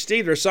songs.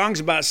 Steve, there are songs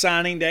about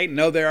signing day?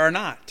 No, there are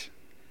not.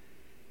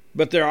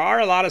 But there are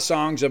a lot of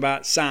songs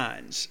about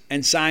signs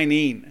and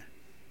signing,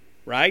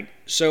 right?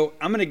 So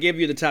I'm going to give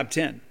you the top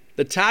 10.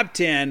 The top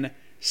 10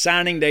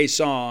 signing day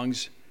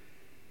songs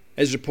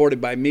as reported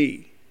by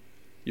me,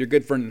 your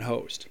good friend and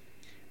host.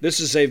 This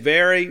is a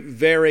very,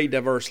 very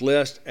diverse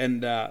list.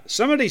 And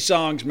some of these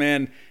songs,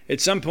 man, at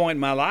some point in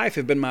my life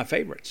have been my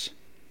favorites.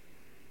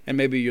 And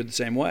maybe you're the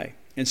same way.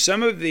 And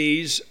some of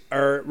these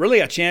are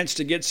really a chance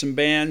to get some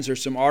bands or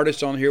some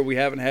artists on here we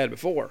haven't had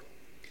before.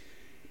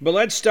 But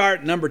let's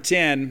start number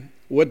 10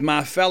 with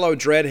my fellow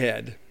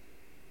Dreadhead.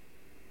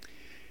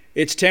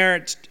 It's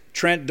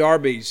Trent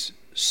D'Arby's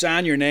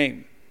Sign Your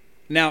Name.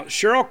 Now,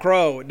 Sheryl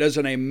Crow does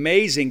an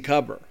amazing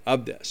cover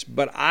of this,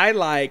 but I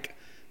like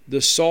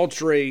the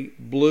sultry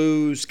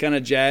blues, kind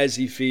of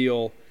jazzy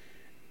feel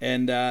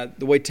And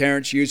the way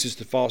Terrence uses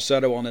the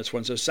falsetto on this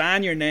one. So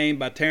Sign Your Name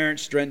by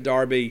Terrence Trent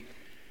D'Arby.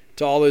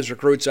 To all those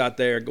recruits out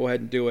there, go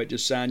ahead and do it.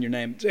 Just sign your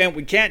name. And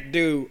we can't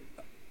do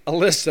a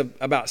list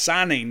about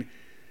signing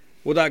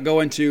without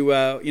going to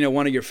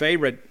one of your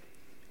favorite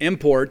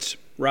imports,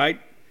 right?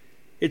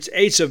 It's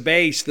Ace of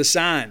Base, The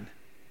Sign.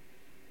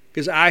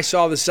 Because I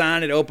saw the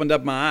sign, it opened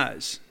up my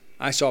eyes.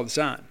 I saw the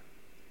sign.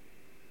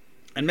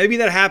 And maybe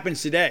that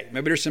happens today.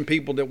 Maybe there's some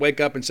people that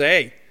wake up and say,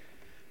 hey,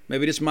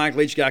 maybe this Mike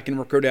Leach guy can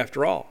recruit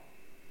after all.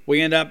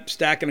 We end up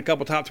stacking a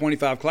couple top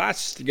 25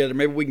 classes together.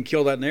 Maybe we can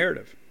kill that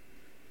narrative.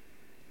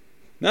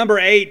 Number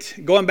 8,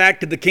 going back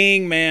to the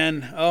king,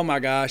 man. Oh, my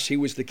gosh, he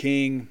was the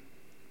king.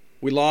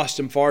 We lost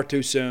him far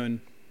too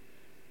soon.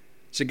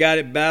 It's a guy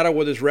that battled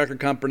with his record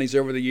companies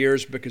over the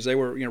years because they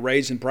were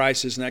raising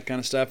prices and that kind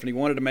of stuff, and he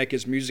wanted to make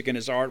his music and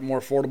his art more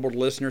affordable to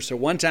listeners. So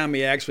one time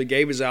he actually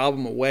gave his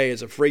album away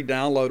as a free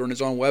download on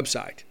his own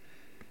website.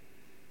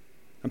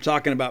 I'm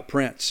talking about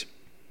Prince.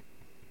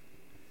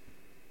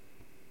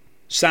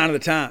 Sign of the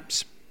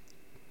Times.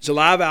 It's a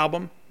live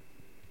album,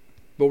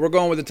 but we're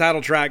going with the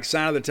title track,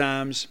 Sign of the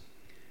Times.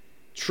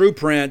 True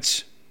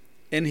Prince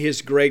in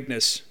his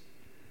greatness.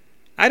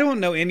 I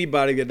don't know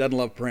anybody that doesn't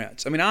love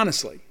Prince. I mean,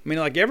 honestly. I mean,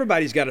 like,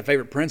 everybody's got a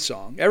favorite Prince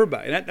song.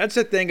 Everybody. That's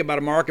the thing about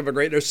a mark of a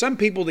great. There's some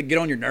people that get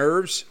on your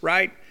nerves,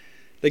 right?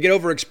 They get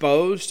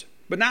overexposed,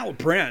 but not with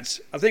Prince.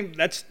 I think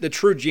that's the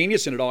true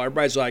genius in it all.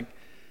 Everybody's like,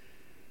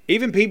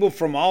 even people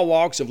from all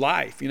walks of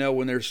life,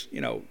 when there's,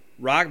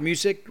 rock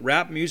music,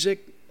 rap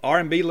music,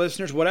 R&B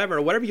listeners,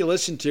 whatever you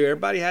listen to,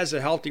 everybody has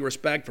a healthy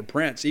respect for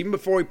Prince, even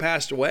before he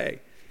passed away.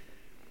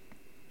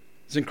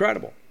 It's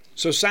incredible.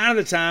 So Sign of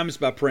the Times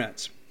by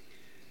Prince.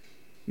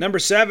 Number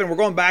 7, we're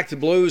going back to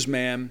blues,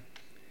 man.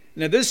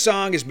 Now, this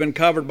song has been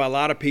covered by a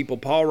lot of people.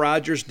 Paul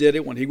Rodgers did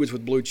it when he was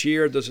with Blue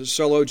Cheer. This is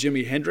solo.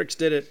 Jimi Hendrix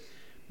did it.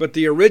 But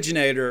the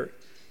originator,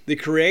 the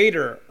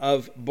creator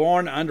of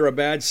Born Under a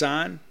Bad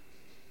Sign,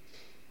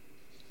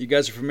 you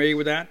guys are familiar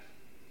with that?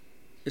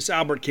 It's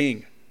Albert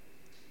King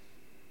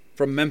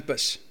from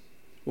Memphis,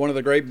 one of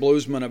the great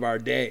bluesmen of our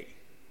day.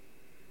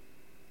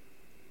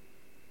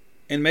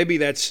 And maybe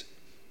that's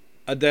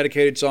a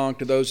dedicated song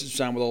to those that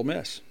signed with Ole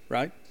Miss,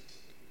 right?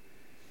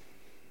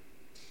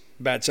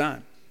 Bad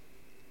sign.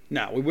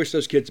 Now, we wish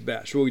those kids the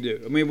best. What we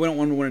do. I mean, we don't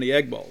want to win any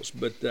Egg Bowls,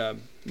 but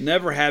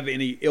never have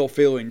any ill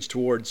feelings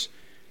towards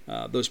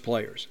those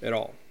players at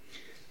all.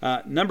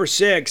 Number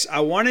 6,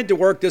 I wanted to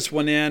work this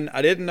one in.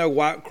 I didn't know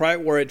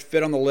quite where it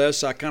fit on the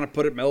list, so I kind of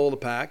put it middle of the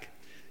pack.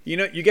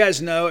 You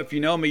guys know, if you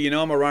know me,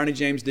 I'm a Ronnie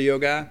James Dio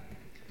guy.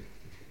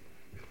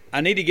 I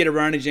need to get a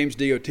Ronnie James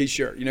Dio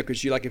t-shirt,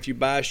 because if you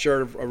buy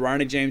a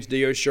Ronnie James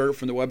Dio shirt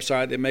from the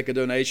website, they make a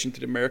donation to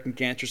the American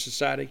Cancer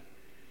Society,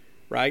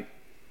 right?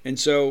 And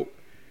so,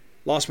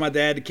 lost my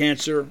dad to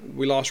cancer.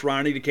 We lost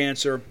Ronnie to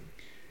cancer.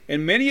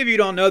 And many of you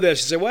don't know this.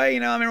 You say,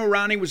 well,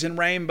 Ronnie was in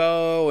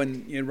Rainbow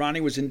and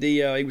Ronnie was in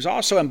Dio. He was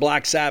also in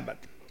Black Sabbath.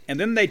 And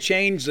then they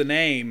changed the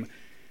name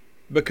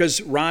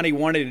because Ronnie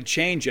wanted to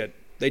change it.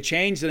 They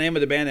changed the name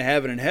of the band to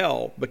Heaven and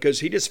Hell because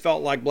he just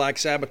felt like Black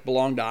Sabbath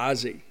belonged to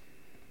Ozzy.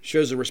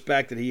 Shows the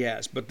respect that he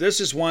has. But this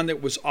is one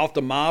that was off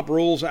the Mob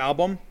Rules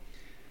album.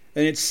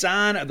 And it's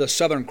Sign of the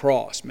Southern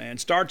Cross, man.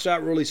 Starts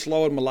out really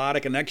slow and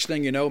melodic. And next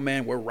thing you know,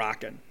 man, we're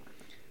rocking.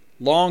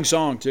 Long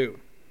song, too.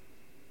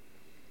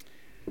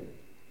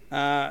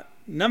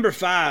 Number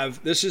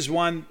 5, this is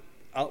one.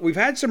 We've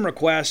had some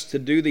requests to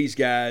do these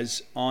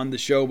guys on the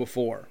show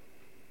before.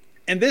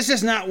 And this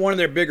is not one of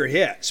their bigger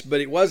hits, but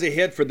it was a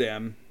hit for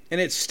them. And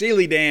it's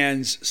Steely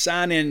Dan's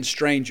Sign In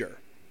Stranger.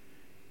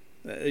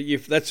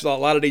 That's a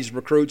lot of these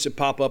recruits that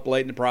pop up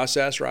late in the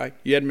process, right?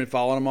 You hadn't been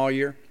following them all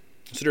year.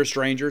 So they're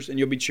strangers, and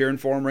you'll be cheering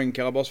for them, ringing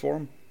kettlebells for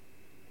them.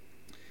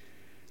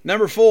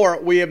 Number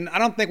 4, I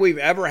don't think we've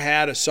ever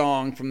had a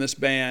song from this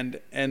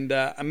band. And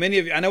many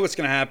of you, I know what's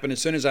going to happen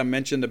as soon as I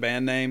mention the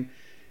band name.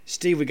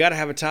 Steve, we got to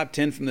have a top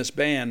 10 from this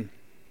band.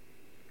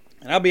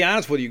 And I'll be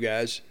honest with you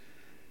guys.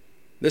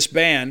 This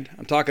band,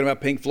 I'm talking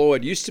about Pink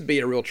Floyd, used to be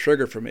a real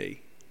trigger for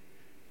me.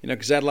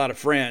 Because I had a lot of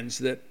friends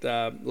that,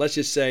 let's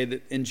just say,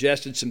 that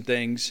ingested some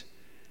things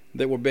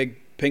that were big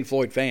Pink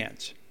Floyd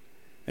fans.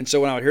 And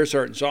so when I would hear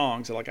certain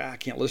songs, I'm like, I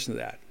can't listen to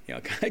that.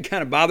 It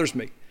kind of bothers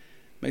me.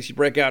 Makes you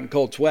break out in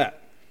cold sweat.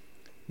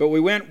 But we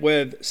went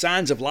with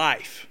Signs of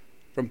Life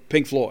from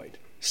Pink Floyd.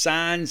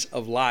 Signs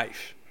of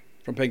Life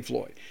from Pink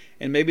Floyd.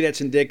 And maybe that's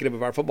indicative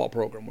of our football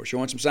program. We're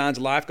showing some signs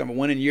of life. Got a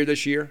winning year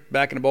this year,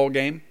 back in a bowl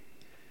game.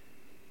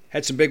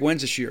 Had some big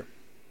wins this year.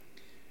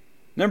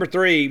 Number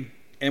 3,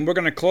 and we're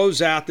going to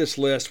close out this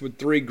list with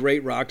 3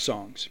 great rock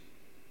songs.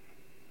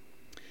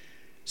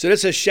 So this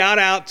is a shout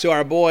out to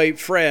our boy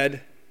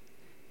Fred,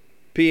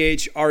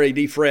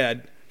 P-H-R-E-D,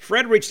 Fred.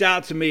 Fred reached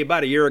out to me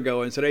about a year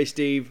ago and said, hey,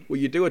 Steve, will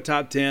you do a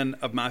top 10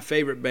 of my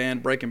favorite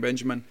band, Breaking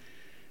Benjamin?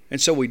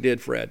 And so we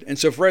did, Fred. And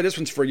so, Fred, this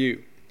one's for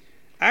you.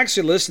 I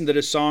actually listened to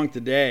this song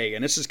today,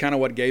 and this is kind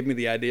of what gave me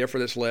the idea for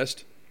this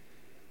list.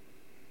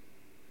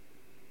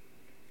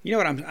 You know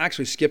what? I'm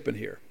actually skipping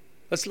here.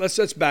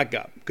 Let's back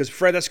up, because,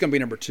 Fred, that's going to be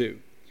number 2.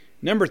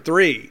 Number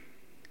 3,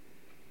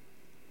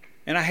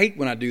 And I hate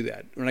when I do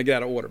that, when I get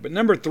out of order. But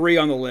number 3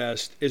 on the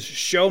list is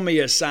Show Me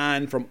a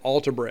Sign from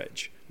Alter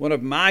Bridge, one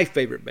of my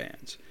favorite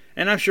bands.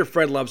 And I'm sure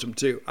Fred loves them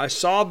too. I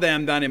saw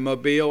them down in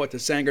Mobile at the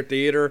Sanger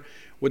Theater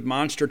with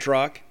Monster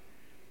Truck,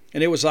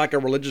 and it was like a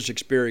religious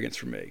experience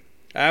for me.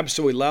 I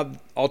absolutely love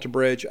Alter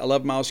Bridge. I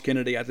love Miles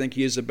Kennedy. I think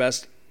he is the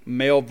best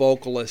male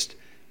vocalist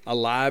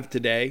alive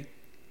today,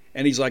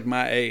 and he's like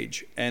my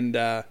age, and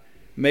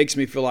makes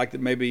me feel like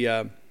that maybe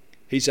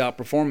he's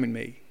outperforming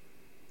me.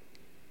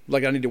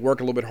 Like I need to work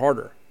a little bit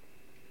harder.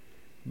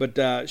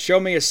 But Show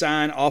Me a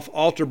Sign off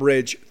Alter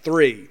Bridge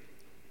 3.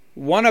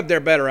 One of their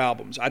better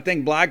albums. I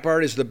think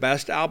Blackbird is the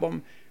best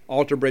album.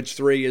 Alter Bridge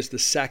 3 is the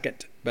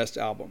second best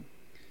album.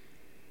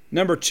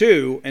 Number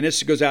 2, and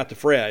this goes out to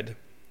Fred,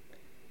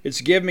 it's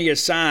Give Me a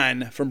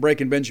Sign from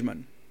Breaking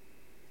Benjamin.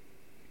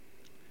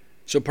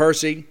 So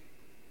Percy,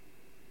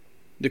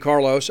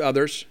 DeCarlos,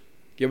 others,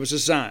 give us a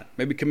sign.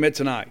 Maybe commit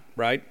tonight,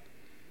 right?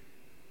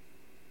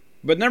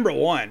 But number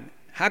 1,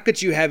 how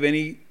could you have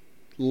any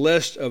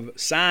list of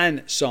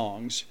sign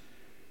songs?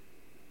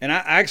 And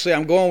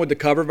I'm going with the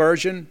cover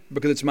version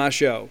because it's my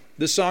show.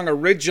 This song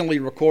originally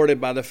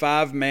recorded by the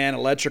 5-man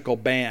electrical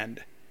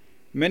band.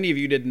 Many of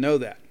you didn't know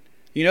that.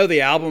 You know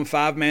the album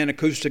 5-Man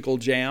Acoustical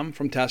Jam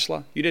from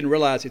Tesla? You didn't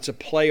realize it's a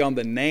play on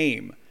the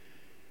name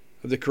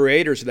of the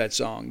creators of that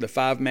song, the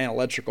 5-man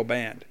electrical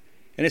band.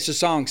 And it's the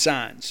song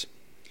Signs.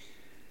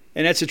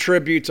 And it's a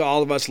tribute to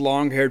all of us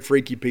long-haired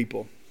freaky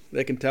people.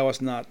 They can tell us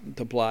not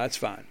to apply. That's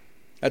fine.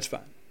 That's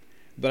fine.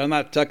 But I'm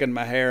not tucking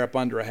my hair up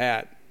under a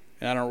hat,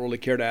 and I don't really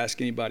care to ask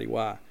anybody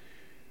why.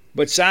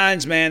 But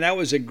Signs, man, that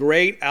was a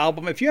great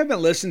album. If you haven't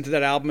listened to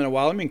that album in a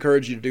while, let me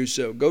encourage you to do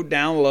so. Go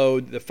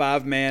download the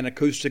 5-man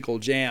Acoustical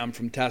Jam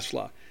from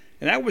Tesla.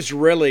 And that was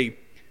really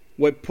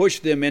what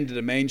pushed them into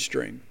the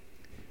mainstream.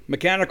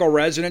 Mechanical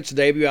Resonance,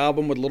 debut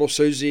album with Little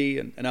Susie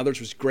and others,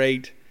 was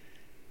great.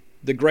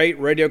 The Great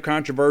Radio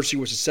Controversy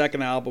was the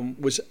second album.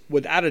 Was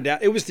without a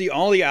doubt, it was the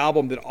only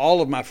album that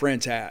all of my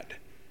friends had.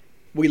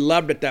 We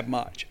loved it that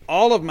much.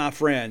 All of my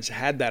friends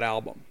had that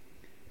album.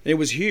 It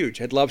was huge.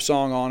 Had Love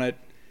Song on it.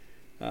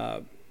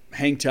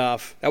 Hang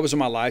Tough. That was on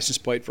my license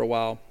plate for a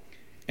while.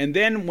 And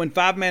then when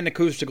 5-Man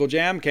Acoustical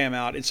Jam came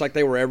out, it's like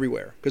they were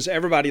everywhere because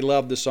everybody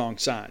loved the song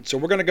Sign. So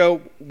we're going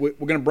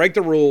to break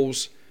the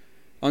rules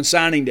on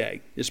signing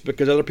day. It's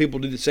because other people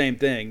do the same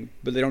thing,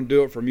 but they don't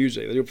do it for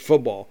music. They do it for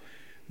football.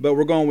 But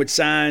we're going with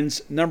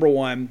Signs, number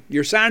 1.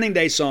 Your signing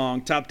day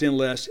song, top 10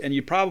 list, and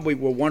you probably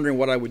were wondering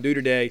what I would do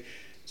today.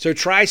 So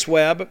Trice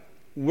Webb,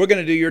 we're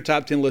going to do your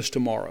top 10 list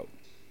tomorrow.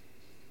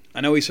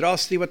 I know he said,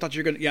 Steve, I thought you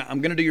were going to. Yeah, I'm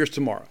going to do yours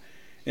tomorrow.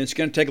 And it's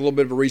going to take a little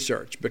bit of a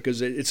research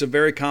because it's a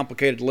very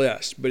complicated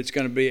list, but it's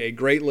going to be a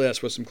great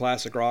list with some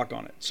classic rock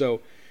on it.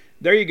 So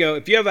there you go.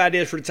 If you have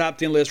ideas for the top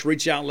 10 list,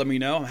 reach out and let me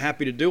know. I'm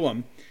happy to do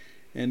them.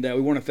 And we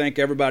want to thank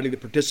everybody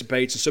that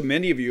participates. And so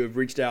many of you have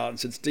reached out and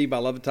said, Steve, I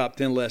love the top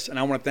 10 list. And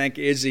I want to thank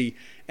Izzy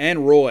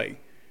and Roy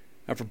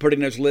for putting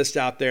those lists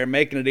out there,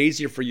 making it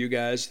easier for you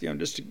guys.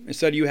 Just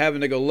instead of you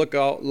having to go look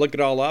it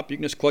all up, you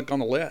can just click on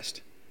the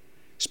list.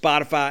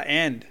 Spotify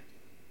and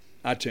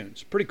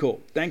iTunes. Pretty cool.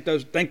 Thank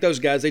those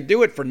guys. They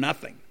do it for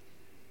nothing.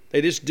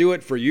 They just do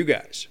it for you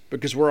guys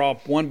because we're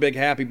all one big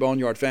happy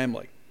Boneyard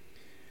family.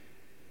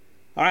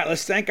 All right,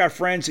 let's thank our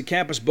friends at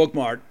Campus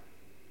Bookmart.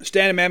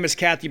 Standing man, Miss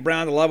Kathy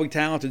Brown, the lovely,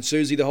 talented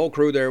Susie, the whole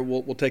crew there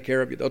will take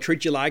care of you. They'll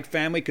treat you like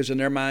family because in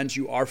their minds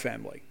you are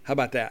family. How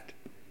about that?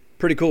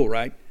 Pretty cool,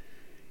 right?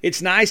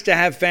 It's nice to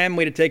have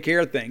family to take care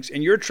of things.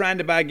 And you're trying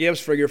to buy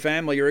gifts for your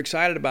family. You're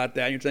excited about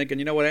that. And you're thinking,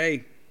 you know what,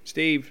 hey,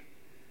 Steve,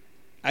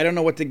 I don't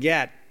know what to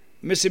get.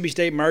 Mississippi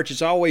State merch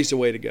is always the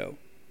way to go.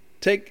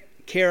 Take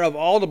care of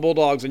all the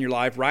Bulldogs in your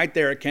life right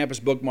there at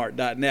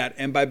campusbookmart.net.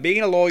 And by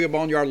being a loyal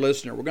Boneyard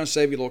listener, we're going to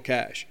save you a little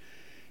cash.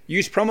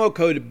 Use promo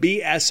code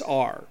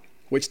BSR,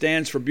 which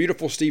stands for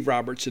Beautiful Steve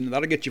Robertson, and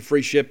that'll get you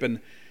free shipping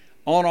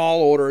on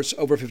all orders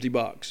over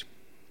 $50.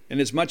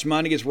 And as much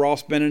money as we're all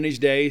spending these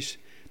days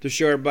to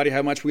show everybody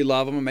how much we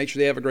love them and make sure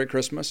they have a great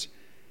Christmas,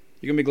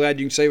 you're going to be glad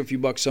you can save a few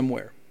bucks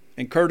somewhere.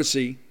 And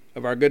courtesy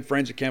of our good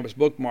friends at Campus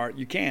Bookmart,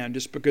 you can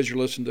just because you're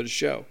listening to the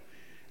show.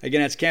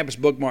 Again, that's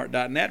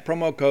campusbookmart.net,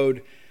 promo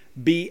code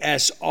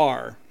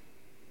BSR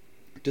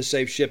to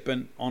save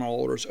shipping on all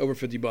orders over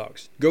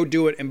 $50. Go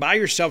do it and buy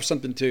yourself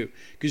something too,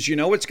 because you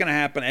know what's going to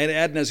happen.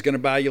 Edna's going to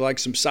buy you like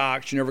some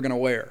socks you're never going to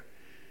wear.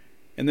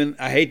 And then,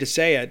 I hate to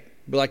say it,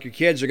 but like your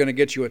kids are going to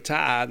get you a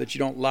tie that you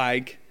don't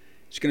like.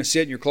 It's going to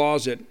sit in your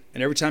closet,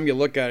 and every time you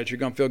look at it, you're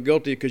going to feel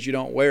guilty because you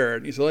don't wear it.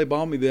 And you say, they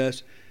bought me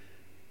this.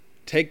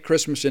 Take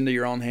Christmas into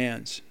your own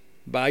hands.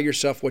 Buy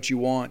yourself what you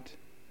want.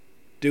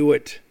 Do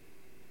it.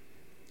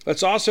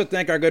 Let's also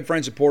thank our good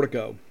friends at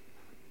Portico.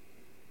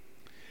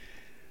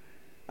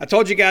 I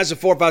told you guys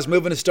before, if I was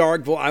moving to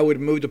Starkville, I would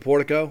move to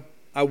Portico.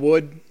 I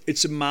would.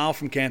 It's a mile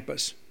from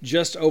campus,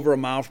 just over a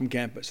mile from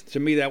campus. To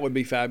me, that would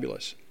be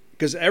fabulous.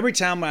 Because every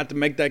time I have to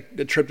make the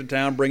trip to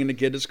town, bringing the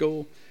kid to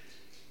school,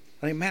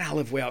 I think, man, I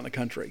live way out in the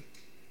country.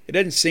 It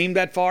doesn't seem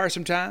that far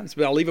sometimes,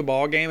 but I'll leave a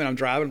ball game and I'm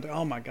driving. I'm like,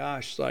 oh my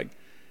gosh, it's like,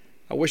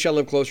 I wish I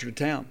lived closer to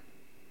town.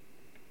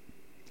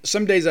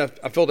 Some days I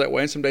feel that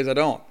way and some days I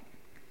don't.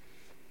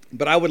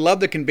 But I would love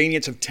the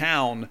convenience of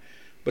town,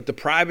 but the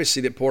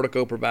privacy that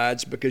Portico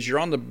provides, because you're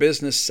on the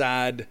business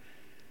side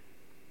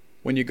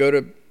when you go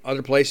to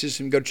other places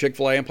and go to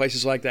Chick-fil-A and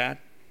places like that.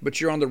 But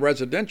you're on the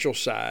residential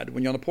side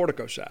when you're on the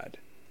Portico side.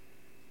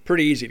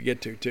 Pretty easy to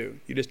get to, too.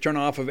 You just turn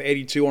off of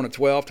 82 on a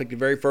 12, take the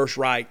very first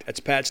right. That's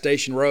Pat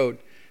Station Road.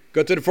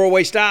 Go through the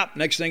four-way stop.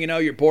 Next thing you know,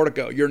 you're at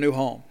Portico, your new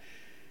home.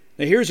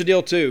 Now, here's the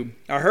deal, too.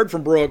 I heard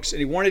from Brooks, and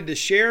he wanted to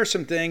share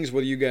some things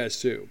with you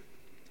guys, too.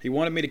 He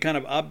wanted me to kind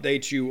of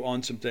update you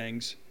on some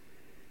things.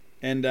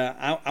 And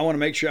I want to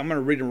make sure, I'm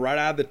going to read him right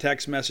out of the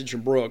text message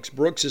from Brooks.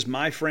 Brooks is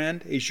my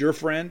friend. He's your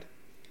friend.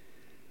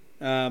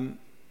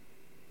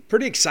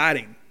 Pretty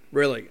exciting,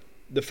 really,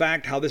 the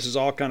fact how this has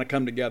all kind of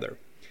come together.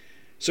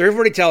 So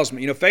everybody tells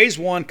me, phase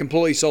one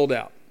completely sold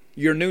out.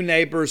 Your new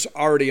neighbor's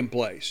already in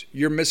place.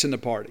 You're missing the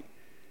party.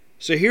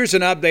 So here's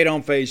an update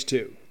on phase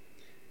two.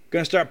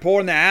 Going to start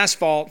pouring the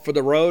asphalt for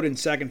the road in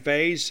second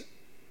phase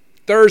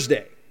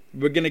Thursday.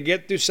 We're going to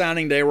get through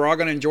signing day. We're all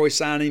going to enjoy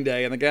signing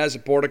day. And the guys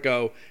at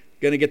Portico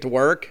going to get to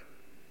work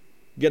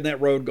getting that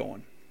road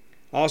going.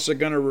 Also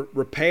going to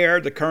repair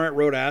the current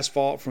road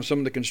asphalt from some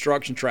of the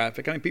construction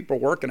traffic. I mean, people are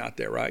working out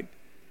there, right?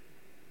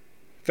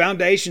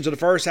 Foundations of the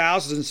first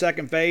houses in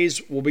second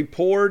phase will be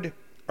poured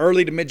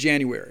early to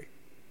mid-January.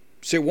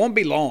 So it won't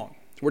be long.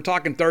 We're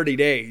talking 30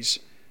 days.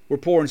 We're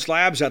pouring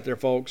slabs out there,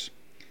 folks.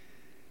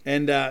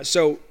 And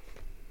so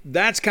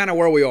that's kind of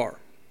where we are.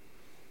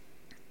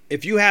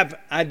 If you have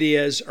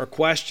ideas or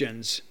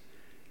questions,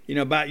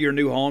 about your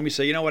new home, you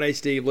say, you know what, hey,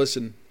 Steve,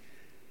 listen,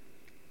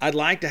 I'd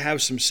like to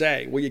have some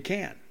say. Well, you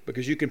can,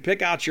 because you can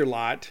pick out your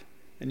lot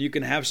and you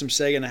can have some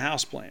say in the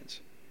house plans.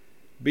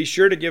 Be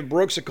sure to give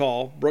Brooks a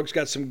call. Brooks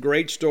got some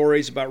great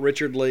stories about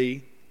Richard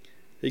Lee.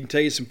 He can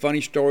tell you some funny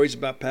stories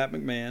about Pat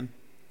McMahon.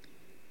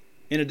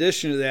 In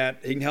addition to that,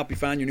 he can help you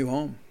find your new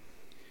home.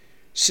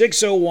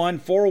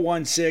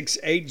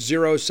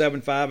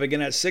 601-416-8075.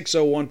 Again, that's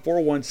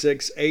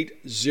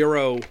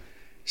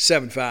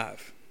 601-416-8075.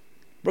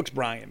 Brooks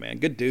Bryant, man.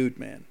 Good dude,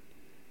 man.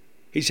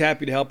 He's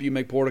happy to help you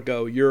make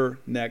Portico your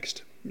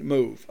next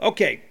move.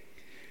 Okay.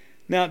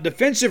 Now,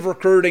 defensive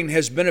recruiting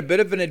has been a bit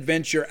of an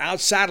adventure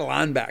outside of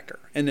linebacker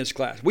in this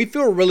class. We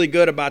feel really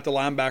good about the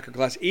linebacker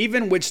class,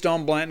 even with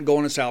Stone Blanton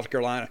going to South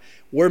Carolina.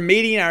 We're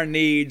meeting our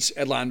needs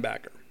at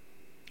linebacker.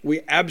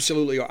 We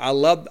absolutely are. I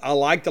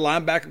liked the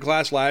linebacker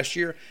class last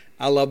year.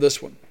 I love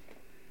this one.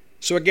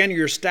 So, again,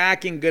 you're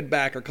stacking good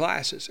backer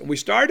classes. And we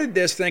started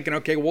this thinking,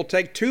 okay, we'll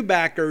take two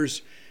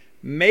backers,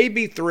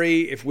 maybe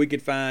three if we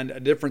could find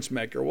a difference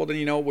maker. Well, then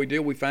you know what we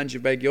do? We find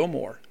Javay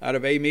Gilmore out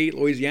of Amite,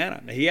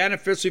 Louisiana. Now, he hadn't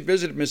officially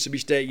visited Mississippi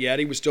State yet.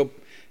 He was still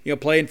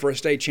playing for a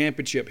state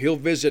championship. He'll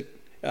visit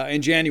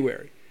in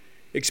January.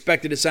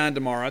 Expected to sign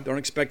tomorrow. Don't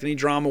expect any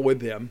drama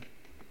with him.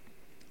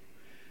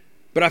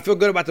 But I feel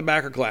good about the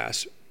backer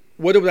class.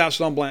 With or without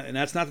Stone Blanton. And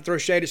that's not to throw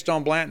shade at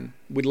Stone Blanton.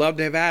 We'd love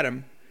to have had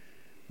him.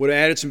 Would have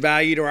added some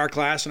value to our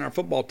class and our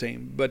football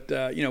team. But,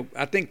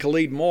 I think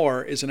Khalid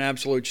Moore is an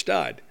absolute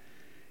stud.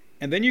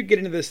 And then you get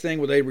into this thing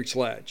with Avery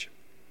Sledge.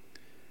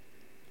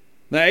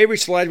 Now, Avery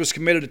Sledge was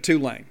committed to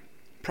Tulane.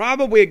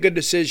 Probably a good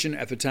decision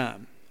at the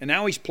time. And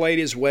now he's played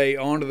his way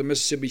onto the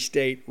Mississippi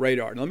State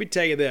radar. Now, let me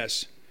tell you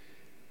this.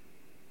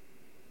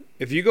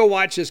 If you go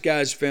watch this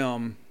guy's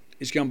film,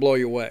 it's going to blow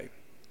you away.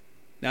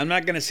 Now, I'm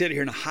not going to sit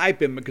here and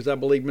hype him because I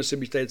believe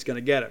Mississippi State's going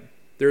to get him.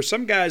 There are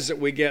some guys that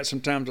we get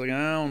sometimes like,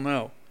 I don't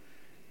know.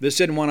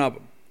 This isn't one of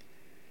them.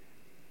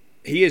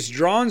 He has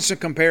drawn some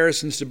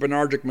comparisons to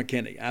Bernardrick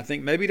McKinney. I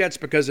think maybe that's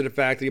because of the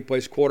fact that he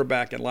plays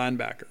quarterback and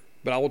linebacker.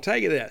 But I will tell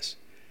you this.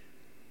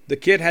 The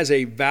kid has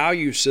a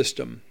value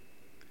system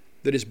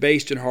that is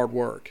based in hard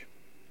work.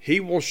 He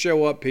will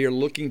show up here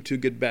looking to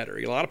get better.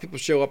 A lot of people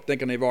show up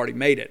thinking they've already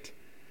made it.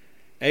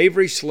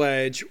 Avery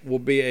Sledge will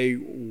be a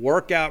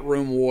workout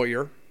room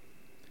warrior,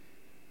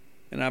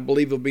 and I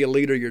believe he'll be a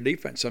leader of your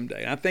defense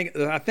someday.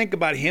 And I think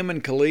about him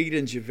and Khalid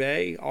and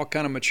Javay all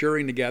kind of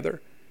maturing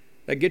together.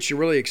 That gets you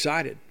really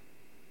excited.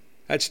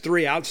 That's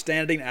three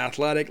outstanding,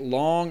 athletic,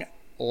 long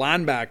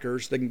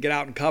linebackers that can get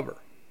out and cover.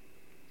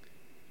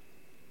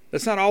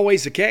 That's not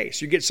always the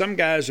case. You get some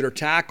guys that are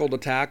tackle to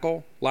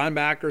tackle,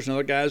 linebackers, and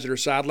other guys that are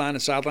sideline to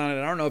sideline.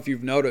 And I don't know if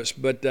you've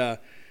noticed,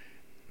 but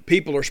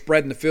people are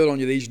spreading the field on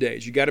you these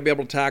days. You got to be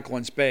able to tackle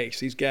in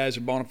space. These guys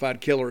are bona fide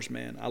killers,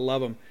 man. I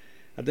love them.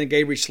 I think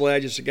Avery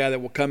Sledge is a guy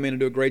that will come in and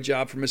do a great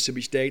job for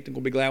Mississippi State, and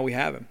we'll be glad we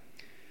have him.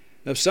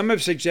 Now, some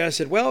have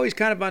suggested, well, he's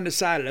kind of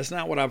undecided. That's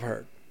not what I've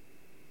heard.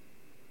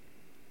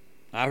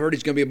 I've heard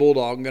he's going to be a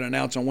Bulldog and going to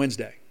announce on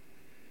Wednesday.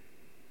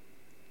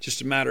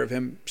 Just a matter of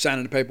him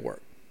signing the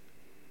paperwork.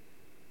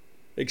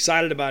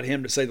 Excited about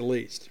him, to say the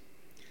least.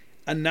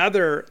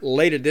 Another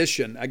late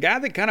addition, a guy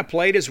that kind of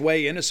played his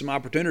way into some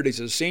opportunities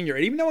as a senior,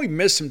 even though he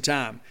missed some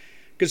time.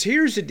 Because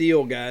here's the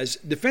deal, guys.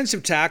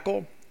 Defensive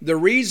tackle, the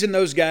reason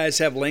those guys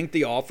have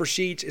lengthy offer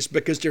sheets is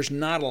because there's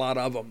not a lot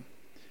of them.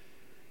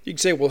 You can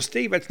say, well,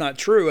 Steve, that's not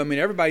true. I mean,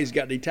 everybody's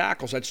got D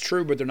tackles. That's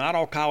true, but they're not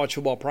all college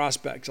football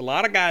prospects. A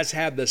lot of guys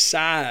have the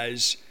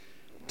size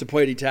to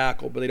play D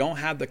tackle, but they don't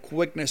have the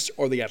quickness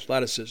or the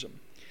athleticism.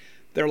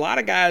 There are a lot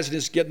of guys that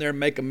just get in there and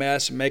make a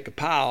mess and make a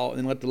pile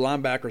and let the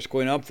linebackers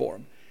clean up for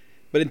them.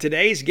 But in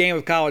today's game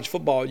of college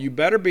football, you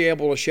better be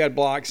able to shed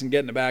blocks and get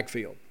in the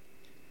backfield.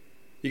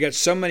 You got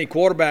so many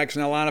quarterbacks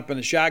now line up in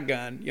the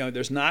shotgun.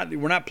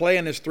 We're not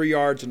playing this 3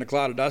 yards in the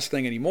cloud of dust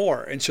thing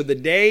anymore. And so the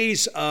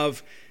days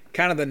of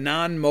kind of the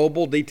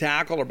non-mobile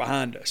D-tackle are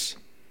behind us.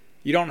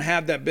 You don't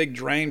have that big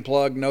drain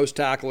plug nose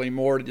tackle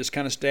anymore that just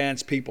kind of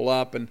stands people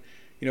up and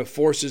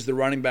forces the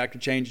running back to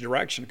change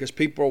direction because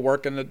people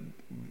are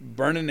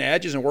burning the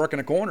edges and working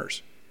the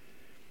corners.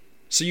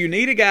 So you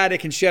need a guy that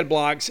can shed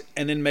blocks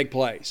and then make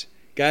plays.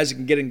 Guys that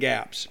can get in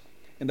gaps.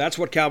 And that's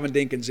what Calvin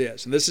Dinkins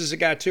is. And this is a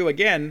guy, too,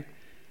 again,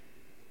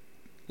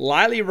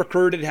 lightly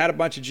recruited, had a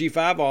bunch of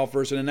G5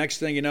 offers, and the next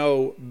thing you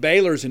know,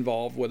 Baylor's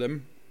involved with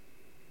him.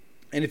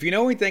 And if you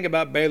know anything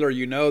about Baylor,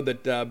 you know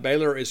that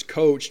Baylor is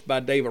coached by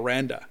Dave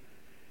Aranda.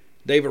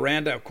 Dave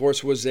Aranda, of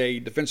course, was a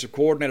defensive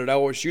coordinator at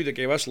OSU that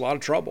gave us a lot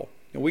of trouble.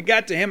 And we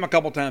got to him a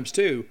couple times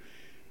too.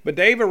 But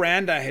Dave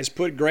Aranda has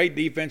put great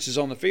defenses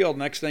on the field.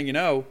 Next thing you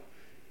know,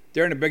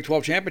 they're in a Big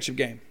 12 championship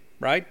game,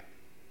 right?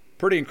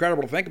 Pretty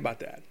incredible to think about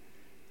that.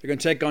 They're going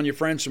to take on your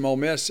friends from Ole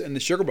Miss in the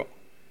Sugar Bowl.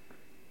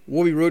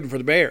 We'll be rooting for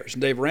the Bears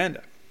and Dave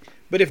Aranda.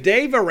 But if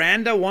Dave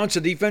Aranda wants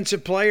a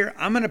defensive player,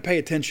 I'm going to pay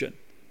attention.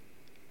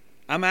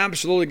 I'm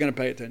absolutely going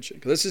to pay attention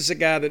because this is a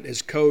guy that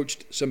has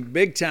coached some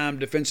big-time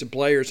defensive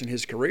players in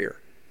his career.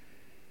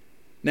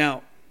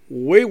 Now,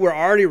 we were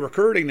already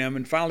recruiting them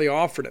and finally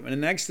offered him. And the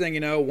next thing you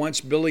know, once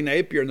Billy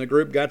Napier and the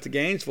group got to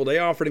Gainesville, they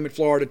offered him at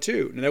Florida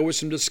too. And there was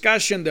some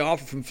discussion the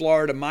offer from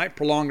Florida might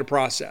prolong the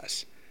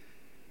process.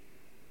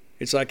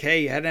 It's like,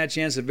 hey, you hadn't had a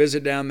chance to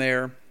visit down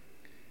there.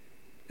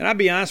 And I'll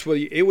be honest with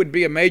you, it would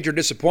be a major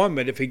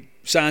disappointment if he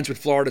signs with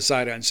Florida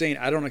sight unseen.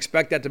 I don't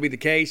expect that to be the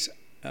case.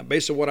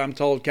 Based on what I'm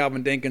told,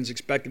 Calvin Dinkins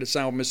expected to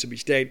sign with Mississippi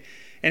State.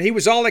 And he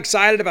was all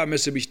excited about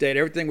Mississippi State.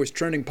 Everything was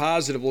trending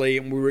positively,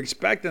 and we were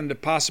expecting the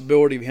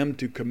possibility of him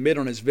to commit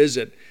on his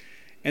visit.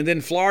 And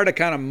then Florida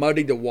kind of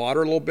muddied the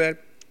water a little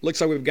bit. Looks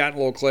like we've gotten a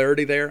little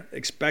clarity there,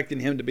 expecting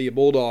him to be a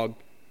Bulldog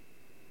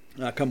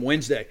come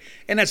Wednesday.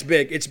 And that's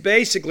big. It's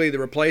basically the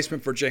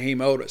replacement for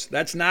Jaheim Otis.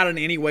 That's not in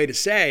any way to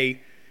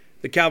say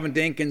that Calvin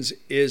Dinkins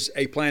is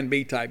a Plan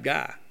B type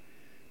guy.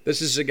 This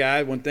is a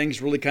guy, when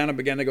things really kind of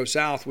began to go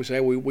south, we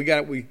say, we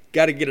got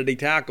to get a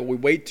D-tackle. We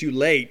wait too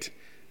late,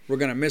 we're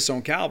going to miss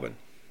on Calvin.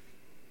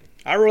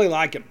 I really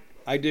like him.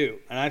 I do.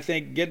 And I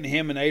think getting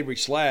him and Avery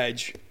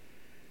Sledge,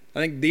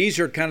 I think these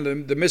are kind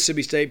of the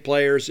Mississippi State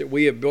players that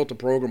we have built a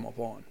program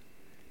upon.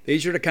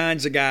 These are the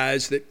kinds of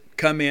guys that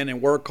come in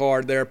and work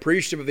hard. They're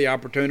appreciative of the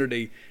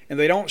opportunity, and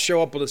they don't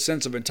show up with a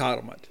sense of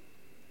entitlement.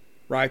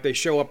 Right? They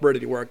show up ready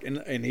to work.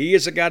 And he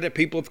is a guy that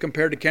people have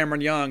compared to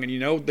Cameron Young. And you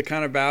know the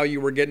kind of value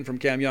we're getting from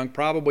Cam Young,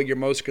 probably your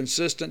most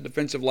consistent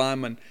defensive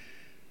lineman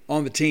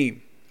on the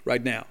team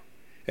right now.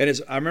 And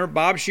I remember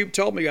Bob Shoop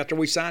told me after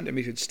we signed him,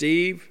 he said,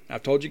 Steve,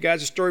 I've told you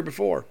guys a story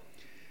before.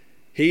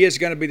 He is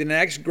going to be the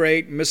next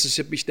great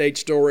Mississippi State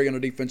story on the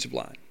defensive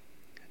line.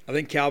 I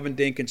think Calvin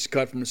Dinkins is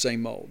cut from the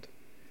same mold.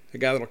 A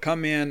guy that will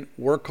come in,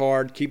 work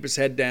hard, keep his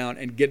head down,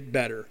 and get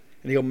better.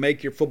 And he'll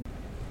make your football.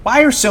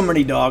 Why are so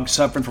many dogs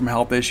suffering from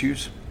health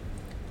issues?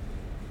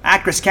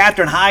 Actress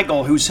Katherine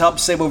Heigl, who's helped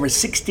save over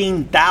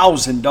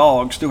 16,000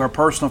 dogs through her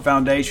personal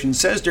foundation,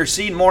 says they're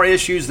seeing more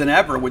issues than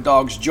ever with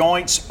dogs'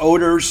 joints,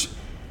 odors,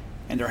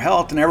 and their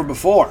health than ever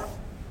before.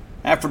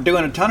 After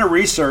doing a ton of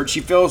research, she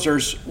feels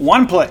there's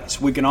one place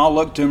we can all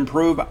look to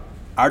improve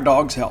our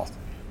dog's health: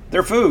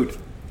 their food.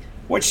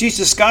 What she's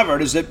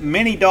discovered is that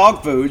many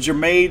dog foods are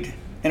made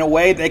in a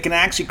way they can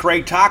actually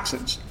create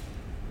toxins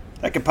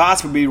that could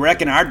possibly be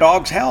wrecking our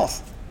dog's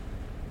health.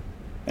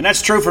 And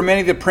that's true for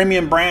many of the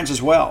premium brands as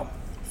well.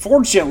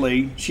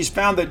 Fortunately, she's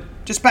found that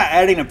just by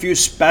adding a few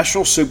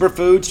special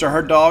superfoods to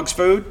her dog's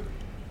food,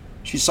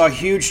 she saw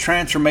huge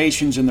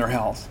transformations in their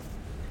health.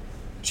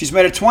 She's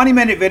made a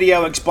 20-minute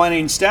video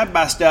explaining step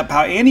by step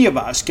how any of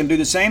us can do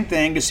the same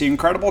thing to see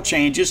incredible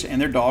changes in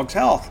their dog's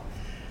health.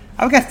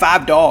 I've got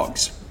 5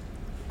 dogs.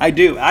 I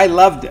do. I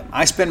love them.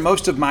 I spend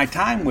most of my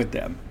time with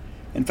them.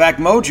 In fact,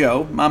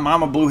 Mojo, my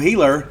Mama Blue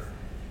Healer,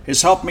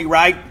 has helped me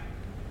write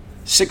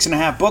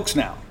 6.5 books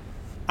now.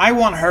 I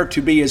want her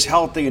to be as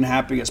healthy and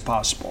happy as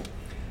possible.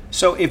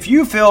 So if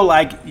you feel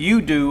like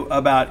you do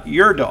about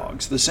your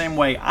dogs the same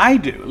way I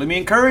do, let me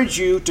encourage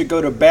you to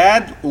go to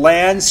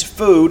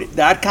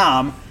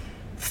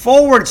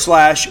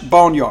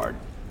badlandsfood.com/boneyard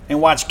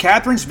and watch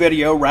Catherine's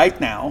video right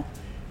now.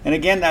 And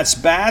again, that's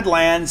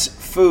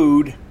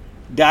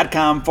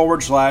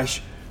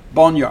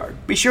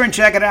badlandsfood.com/boneyard. Be sure and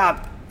check it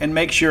out and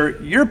make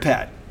sure your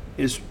pet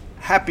is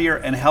happier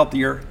and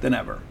healthier than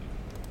ever.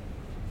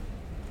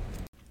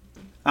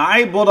 All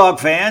right, Bulldog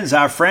fans,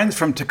 our friends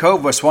from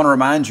Tecovas want to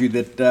remind you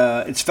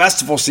that it's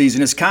festival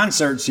season, it's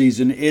concert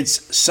season, it's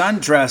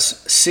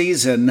sundress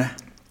season.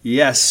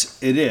 Yes,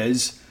 it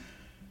is.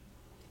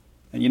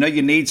 And you know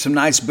you need some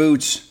nice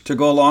boots to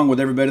go along with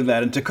every bit of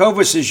that. And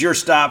Tecovas is your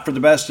stop for the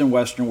best in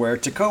Western wear.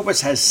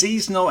 Tecovas has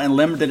seasonal and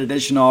limited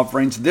edition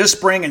offerings this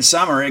spring and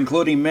summer,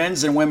 including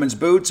men's and women's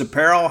boots,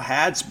 apparel,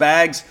 hats,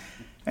 bags,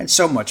 and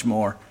so much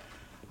more.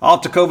 All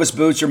Tecovas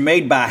boots are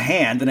made by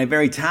hand in a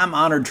very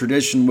time-honored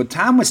tradition with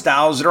timeless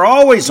styles that are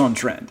always on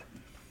trend.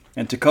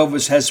 And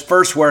Tecovas has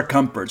first wear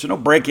comfort, so no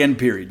break-in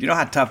period. You know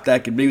how tough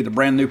that can be with a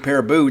brand new pair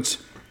of boots.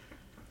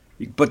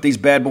 You can put these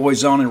bad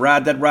boys on and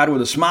ride that ride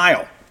with a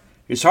smile.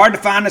 It's hard to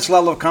find this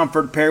level of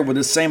comfort paired with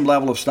this same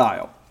level of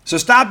style. So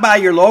stop by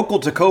your local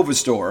Tecovas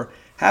store,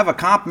 have a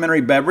complimentary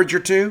beverage or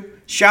two,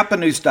 shop the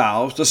new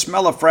styles, the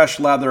smell of fresh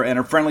leather, and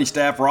a friendly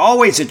staff are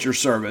always at your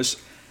service.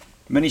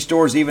 Many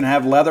stores even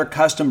have leather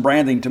custom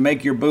branding to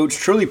make your boots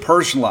truly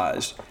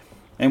personalized.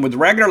 And with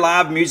regular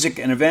live music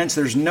and events,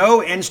 there's no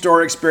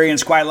in-store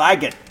experience quite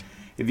like it.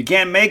 If you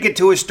can't make it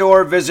to a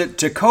store, visit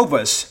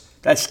Tecovas,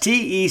 that's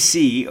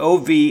TECOVAS.com.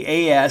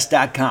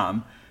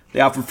 They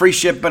offer free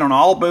shipping on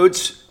all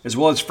boots, as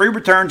well as free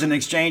returns and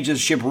exchanges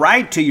shipped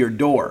right to your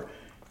door.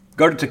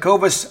 Go to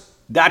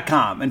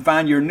Tecovas.com and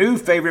find your new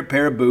favorite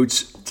pair of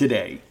boots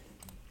today.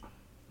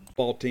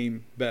 Ball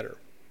team better.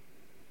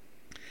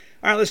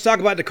 All right, let's talk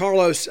about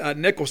DeCarlos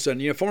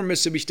Nicholson, former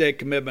Mississippi State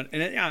commitment.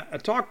 And I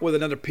talked with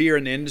another peer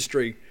in the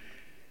industry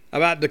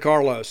about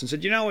DeCarlos and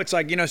said, it's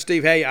like,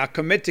 Steve, hey, I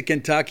commit to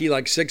Kentucky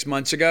like 6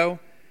 months ago,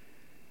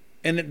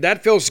 and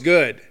that feels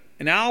good.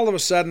 And now all of a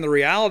sudden the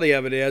reality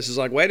of it is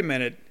like, wait a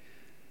minute,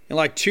 in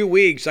like 2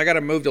 weeks I got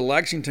to move to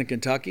Lexington,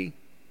 Kentucky,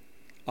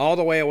 all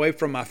the way away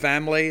from my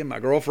family and my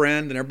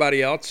girlfriend and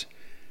everybody else.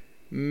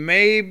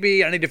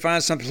 Maybe I need to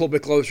find something a little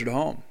bit closer to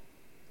home.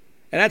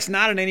 And that's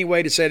not in any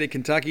way to say that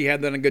Kentucky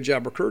hadn't done a good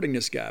job recruiting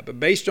this guy. But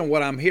based on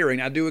what I'm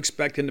hearing, I do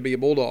expect him to be a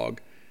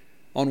Bulldog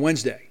on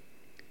Wednesday.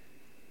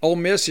 Ole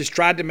Miss has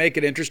tried to make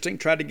it interesting,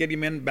 tried to get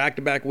him in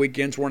back-to-back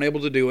weekends, weren't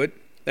able to do it.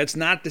 That's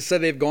not to say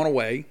they've gone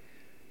away.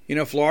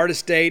 Florida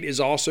State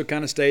is also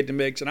kind of stayed in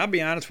the mix. And I'll be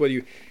honest with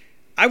you,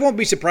 I won't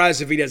be surprised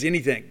if he does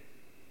anything,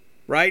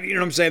 right? You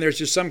know what I'm saying? There's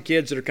just some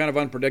kids that are kind of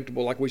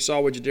unpredictable, like we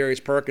saw with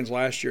Jadarius Perkins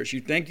last year. So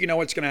you think you know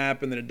what's going to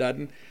happen, then it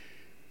doesn't.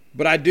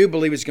 But I do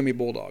believe it's going to be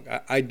Bulldog.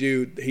 I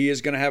do. He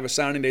is going to have a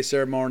signing day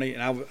ceremony.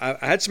 And I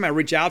had somebody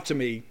reach out to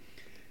me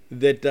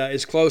that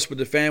is close with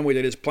the family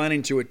that is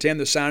planning to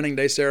attend the signing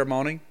day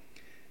ceremony.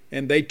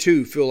 And they,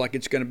 too, feel like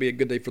it's going to be a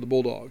good day for the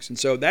Bulldogs. And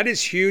so that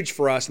is huge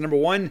for us. Number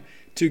one,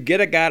 to get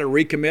a guy to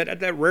recommit.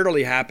 That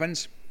rarely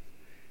happens.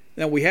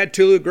 Now, we had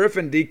Tulu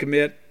Griffin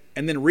decommit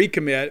and then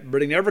recommit,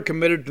 but he never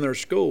committed to their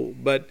school.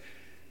 But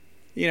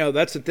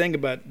that's the thing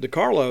about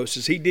DeCarlos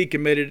is he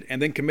decommitted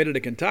and then committed to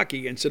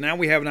Kentucky, and so now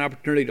we have an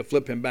opportunity to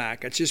flip him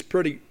back. It's just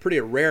pretty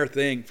a rare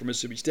thing for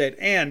Mississippi State,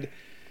 and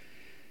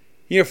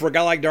for a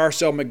guy like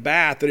Darcel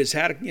McBath that has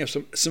had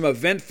some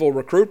eventful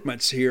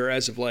recruitments here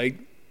as of late,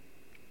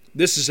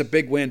 this is a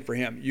big win for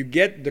him. You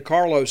get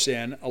DeCarlos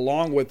in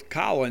along with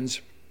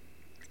Collins,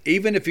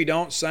 even if you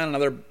don't sign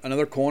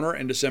another corner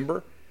in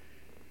December,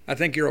 I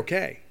think you're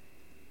okay.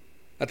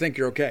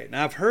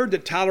 Now I've heard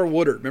that Tyler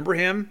Woodard, remember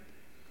him?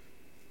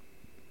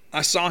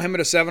 I saw him at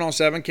a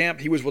 7-on-7 camp.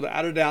 He was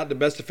without a doubt the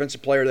best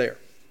defensive player there.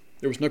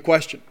 There was no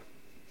question.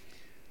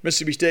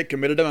 Mississippi State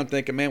committed him. I'm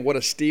thinking, man, what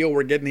a steal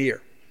we're getting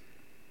here.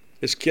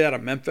 This kid out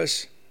of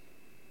Memphis.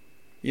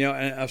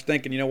 And I was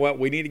thinking, what,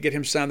 we need to get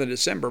him signed in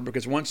December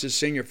because once his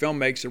senior film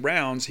makes the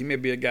rounds, he may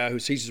be a guy who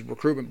sees his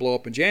recruitment blow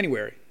up in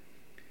January.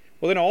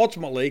 Well, then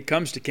ultimately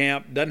comes to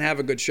camp, doesn't have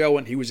a good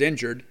showing. He was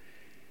injured.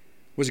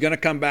 Was going to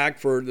come back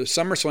for the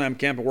SummerSlam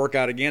camp and work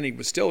out again. He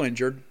was still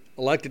injured.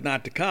 Elected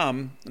not to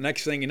come. The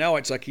next thing you know,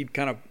 it's like he'd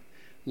kind of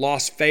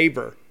lost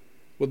favor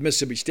with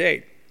Mississippi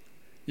State.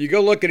 You go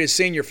look at his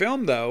senior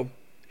film, though,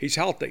 he's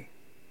healthy.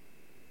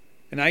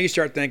 And now you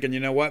start thinking,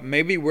 what,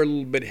 maybe we're a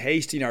little bit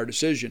hasty in our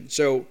decision.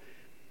 So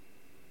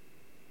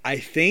I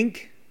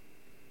think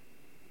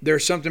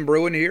there's something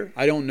brewing here.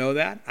 I don't know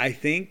that. I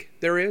think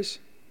there is.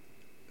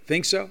 I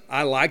think so.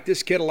 I like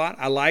this kid a lot.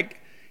 I like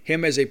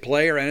him as a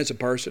player and as a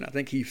person. I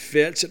think he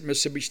fits at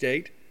Mississippi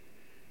State.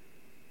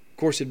 Of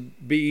course,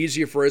 it'd be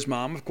easier for his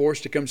mom, of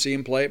course, to come see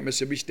him play at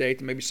Mississippi State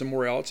than maybe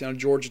somewhere else.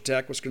 Georgia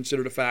Tech was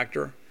considered a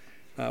factor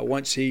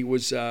once he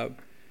was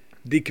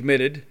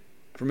decommitted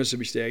from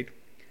Mississippi State.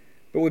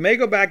 But we may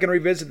go back and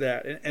revisit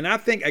that. And I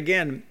think,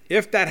 again,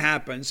 if that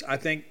happens, I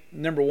think,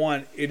 number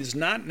one, it is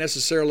not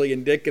necessarily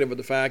indicative of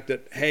the fact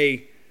that,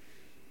 hey,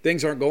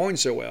 things aren't going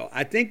so well.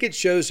 I think it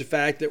shows the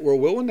fact that we're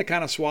willing to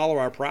kind of swallow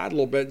our pride a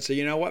little bit and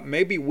say, what,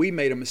 maybe we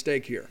made a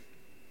mistake here.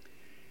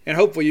 And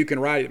hopefully you can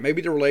right it.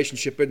 Maybe the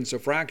relationship isn't so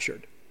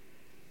fractured.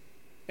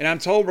 And I'm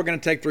told we're going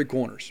to take 3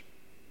 corners,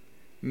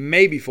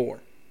 maybe 4.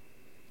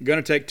 We're going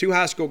to take 2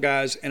 high school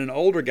guys and an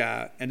older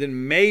guy, and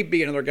then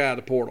maybe another guy at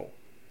the portal.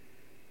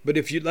 But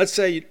if you let's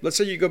say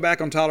you go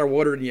back on Tyler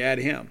Woodard and you add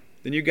him,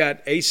 then you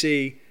got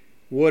AC,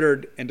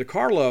 Woodard, and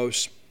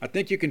DeCarlos. I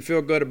think you can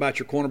feel good about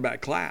your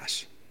cornerback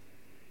class.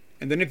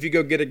 And then if you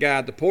go get a guy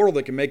at the portal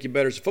that can make you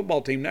better as a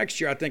football team next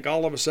year, I think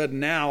all of a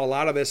sudden now a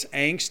lot of this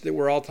angst that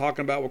we're all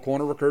talking about with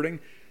corner recruiting,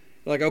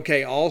 like,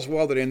 okay, all's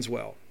well that ends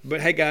well.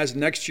 But, hey, guys,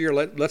 next year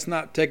let's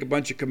not take a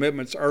bunch of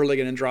commitments early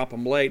and then drop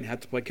them late and have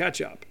to play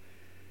catch-up.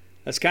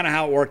 That's kind of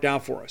how it worked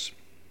out for us.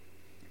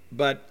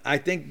 But I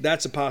think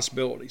that's a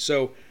possibility.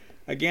 So,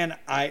 again,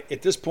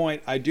 at this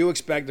point, I do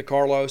expect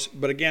DeCarlos.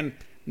 But, again,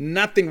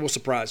 nothing will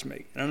surprise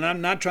me. And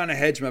I'm not trying to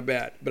hedge my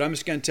bet, but I'm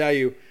just going to tell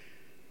you,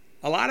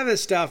 a lot of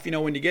this stuff,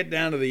 when you get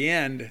down to the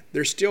end,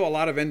 there's still a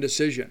lot of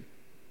indecision.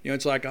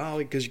 It's like,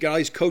 because you got all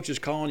these coaches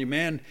calling you,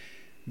 man,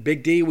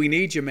 Big D, we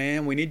need you,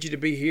 man. We need you to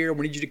be here.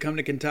 We need you to come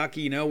to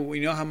Kentucky. We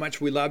know how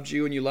much we loved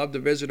you and you love to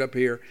visit up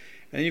here.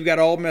 And then you've got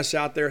Ole Miss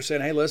out there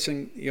saying, hey,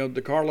 listen,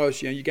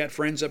 DeCarlos, you got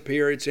friends up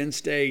here. It's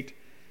in-state.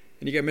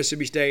 And you got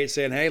Mississippi State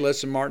saying, hey,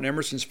 listen, Martin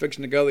Emerson's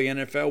fixing to go to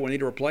the NFL. We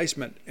need a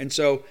replacement. And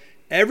so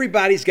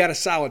everybody's got a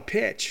solid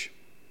pitch.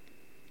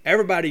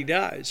 Everybody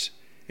does.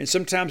 And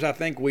sometimes I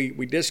think we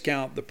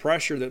discount the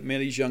pressure that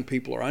many of these young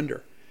people are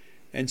under.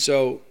 And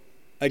so,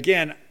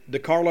 again,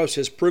 DeCarlos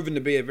has proven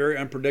to be a very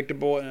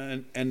unpredictable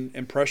and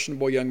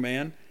impressionable young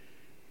man.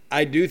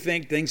 I do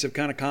think things have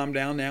kind of calmed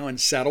down now and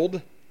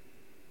settled.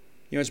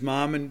 His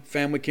mom and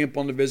family came up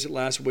on the visit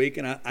last week,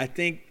 and I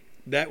think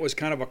that was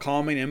kind of a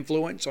calming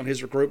influence on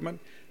his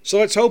recruitment. So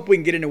let's hope we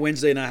can get into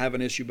Wednesday and not have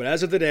an issue. But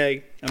as of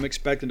today, I'm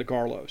expecting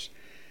DeCarlos.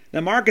 Now,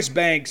 Marcus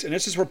Banks, and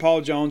this is where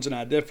Paul Jones and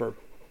I differ.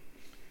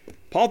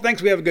 Paul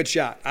thinks we have a good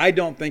shot. I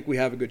don't think we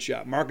have a good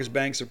shot. Marcus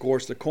Banks, of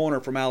course, the corner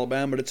from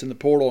Alabama that's in the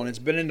portal, and it's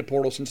been in the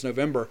portal since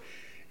November.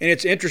 And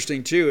it's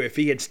interesting, too. If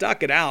he had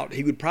stuck it out,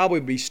 he would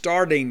probably be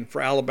starting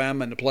for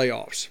Alabama in the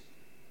playoffs.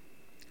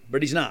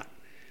 But he's not.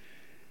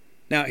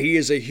 Now, he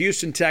is a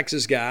Houston,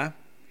 Texas guy.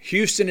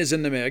 Houston is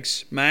in the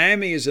mix.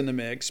 Miami is in the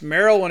mix.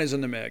 Maryland is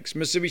in the mix.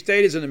 Mississippi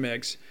State is in the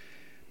mix.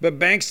 But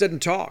Banks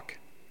doesn't talk.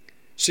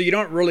 So you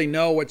don't really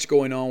know what's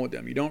going on with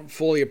him. You don't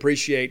fully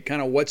appreciate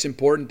kind of what's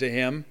important to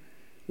him,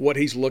 what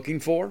he's looking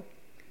for.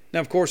 Now,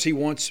 of course, he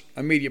wants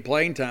immediate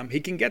playing time. He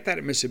can get that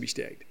at Mississippi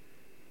State.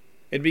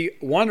 It'd be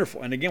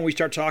wonderful. And again, we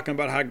start talking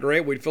about how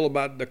great we'd feel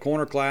about the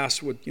corner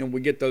class with,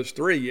 we get those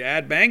three. You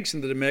add Banks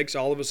into the mix,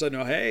 all of a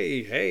sudden,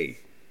 hey.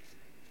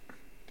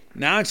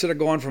 Now, instead of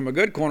going from a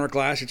good corner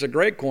class, it's a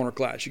great corner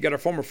class. You got a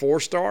former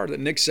four-star that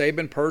Nick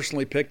Saban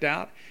personally picked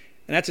out.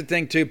 And that's the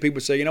thing, too.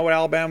 People say,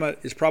 Alabama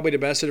is probably the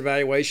best at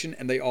evaluation,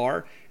 and they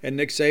are. And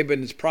Nick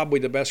Saban is probably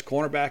the best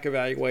cornerback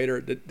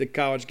evaluator that the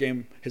college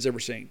game has ever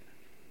seen.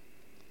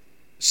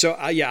 So,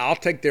 I'll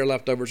take their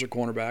leftovers at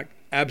cornerback.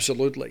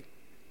 Absolutely.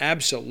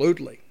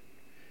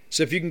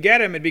 So if you can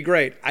get him, it'd be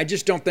great. I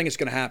just don't think it's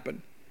going to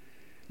happen.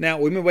 Now,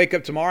 we may wake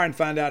up tomorrow and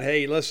find out,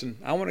 hey, listen,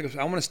 I want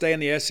to stay in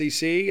the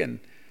SEC, and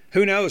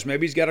who knows?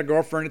 Maybe he's got a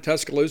girlfriend in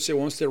Tuscaloosa who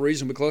wants to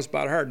reasonably close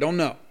by to her. Don't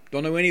know.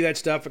 Don't know any of that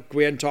stuff if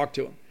we hadn't talked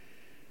to him.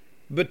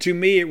 But to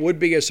me, it would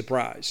be a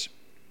surprise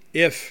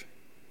if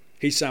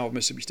he signed with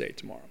Mississippi State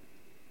tomorrow.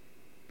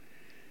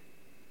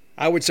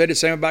 I would say the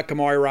same about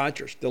Kamari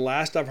Rogers. The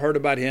last I've heard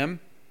about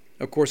him,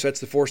 of course, that's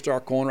the four-star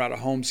corner out of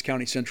Holmes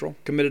County Central,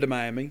 committed to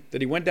Miami.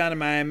 That he went down to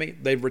Miami.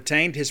 They've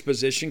retained his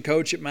position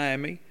coach at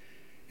Miami.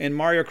 And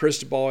Mario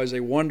Cristobal is a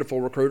wonderful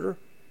recruiter.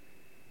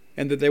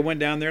 And that they went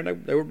down there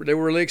and they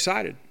were really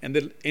excited. And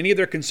that any of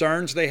their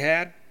concerns they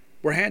had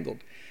were handled.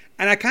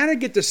 And I kind of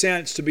get the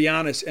sense, to be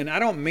honest, and I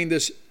don't mean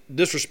this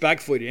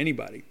disrespectfully to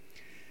anybody,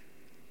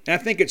 and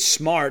I think it's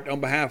smart on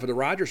behalf of the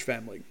Rogers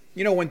family.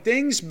 When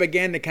things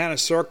began to kind of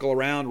circle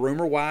around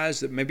rumor-wise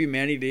that maybe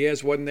Manny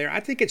Diaz wasn't there, I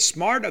think it's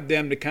smart of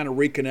them to kind of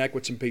reconnect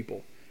with some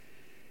people.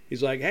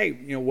 He's like, hey,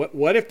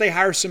 what if they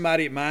hire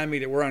somebody at Miami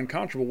that we're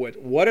uncomfortable with?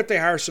 What if they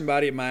hire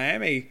somebody at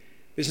Miami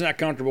that's not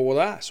comfortable with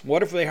us?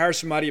 What if they hire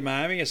somebody at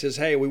Miami and says,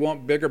 hey, we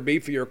want bigger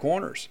beef for your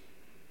corners?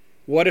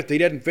 What if they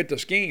didn't fit the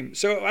scheme?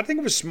 So I think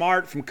it was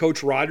smart from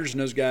Coach Rogers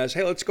and those guys,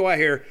 hey, let's go out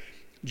here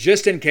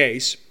just in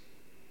case.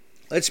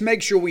 Let's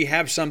make sure we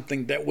have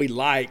something that we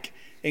like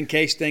in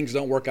case things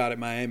don't work out at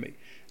Miami.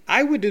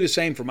 I would do the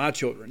same for my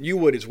children. You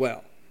would as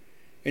well.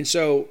 And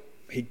so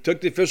he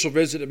took the official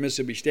visit at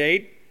Mississippi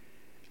State.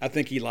 I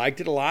think he liked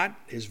it a lot.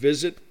 His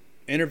visit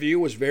interview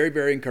was very,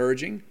 very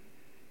encouraging.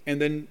 And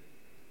then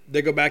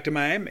they go back to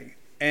Miami.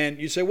 And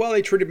you say, well,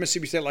 they treated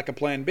Mississippi State like a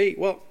plan B.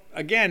 Well,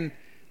 again,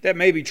 that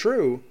may be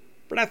true,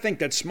 but I think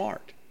that's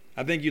smart.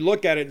 I think you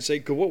look at it and say,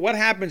 what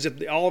happens if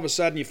all of a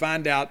sudden you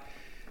find out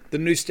the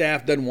new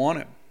staff doesn't want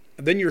him?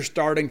 And then you're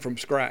starting from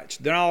scratch.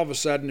 Then all of a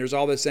sudden there's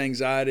all this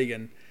anxiety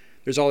and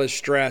there's all this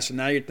stress. And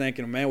now you're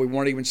thinking, man, we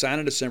won't even sign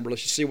in December.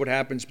 Let's just see what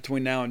happens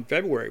between now and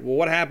February. Well,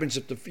 what happens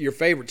if your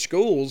favorite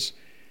schools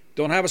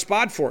don't have a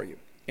spot for you?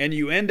 And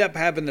you end up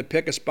having to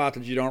pick a spot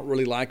that you don't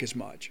really like as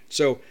much.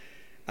 So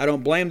I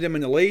don't blame them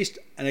in the least.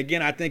 And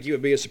again, I think it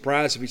would be a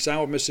surprise if he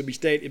signed with Mississippi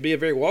State. It'd be a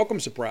very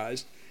welcome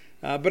surprise.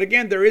 But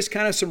again, there is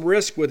kind of some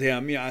risk with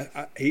him.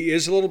 He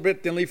is a little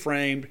bit thinly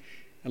framed,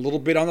 a little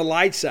bit on the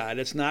light side.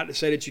 It's not to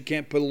say that you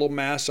can't put a little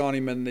mass on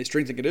him in the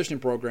strength and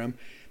conditioning program,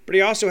 but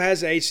he also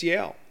has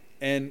ACL,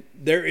 and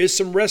there is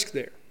some risk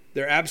there.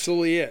 There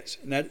absolutely is,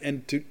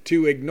 and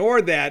to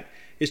ignore that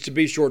is to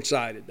be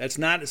short-sighted. That's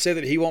not to say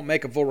that he won't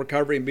make a full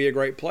recovery and be a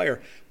great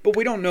player, but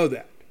we don't know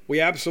that. We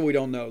absolutely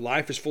don't know.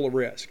 Life is full of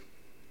risk.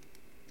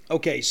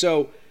 Okay,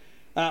 so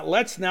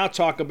let's now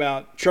talk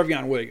about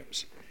Trevion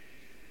Williams.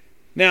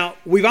 Now,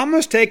 we've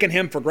almost taken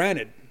him for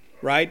granted,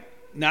 right?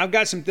 Now, I've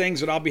got some things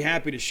that I'll be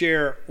happy to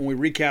share when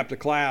we recap the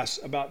class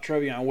about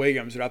Trevion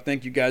Williams that I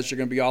think you guys are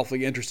going to be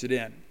awfully interested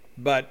in.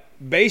 But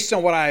based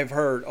on what I have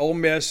heard, Ole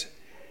Miss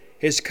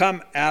has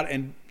come out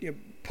and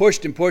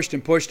pushed and pushed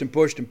and pushed and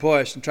pushed and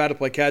pushed and tried to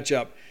play catch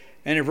up,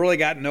 and have really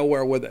gotten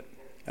nowhere with it.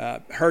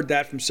 Heard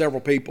that from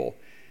several people.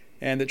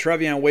 And that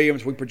Trevion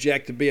Williams we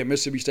project to be a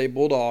Mississippi State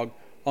Bulldog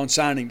on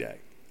signing day.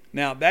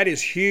 Now, that is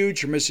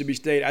huge for Mississippi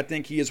State. I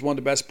think he is one of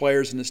the best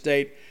players in the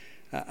state.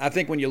 I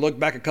think when you look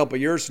back a couple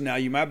of years from now,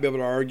 you might be able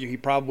to argue he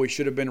probably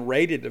should have been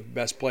rated the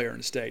best player in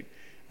the state.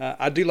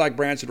 I do like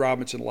Branson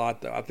Robinson a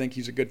lot, though. I think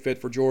he's a good fit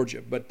for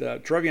Georgia. But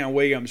Trevion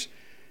Williams,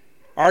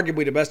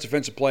 arguably the best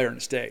defensive player in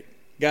the state.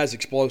 The guy's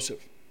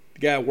explosive.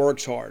 The guy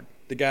works hard.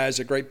 The guy is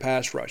a great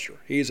pass rusher.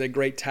 He is a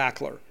great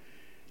tackler.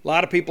 A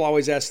lot of people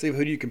always ask, Steve,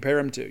 who do you compare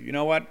him to? You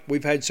know what?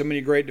 We've had so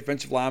many great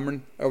defensive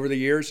linemen over the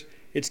years.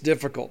 It's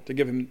difficult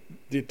to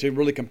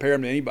really compare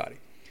him to anybody.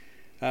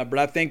 But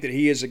I think that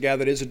he is a guy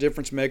that is a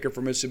difference maker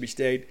for Mississippi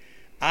State.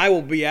 I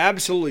will be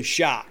absolutely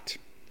shocked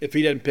if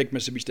he doesn't pick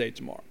Mississippi State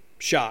tomorrow.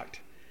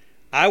 Shocked.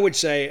 I would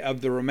say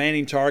of the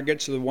remaining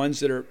targets, the ones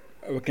that are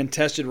a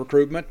contested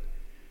recruitment,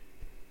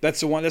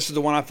 this is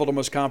the one I feel the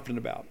most confident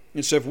about.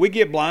 And so if we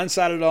get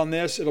blindsided on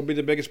this, it'll be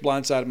the biggest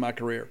blindside of my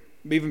career,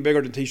 even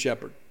bigger than T.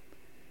 Shepard.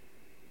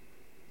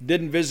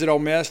 Didn't visit Ole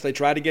Miss. They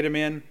tried to get him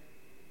in.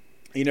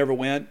 He never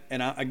went.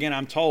 And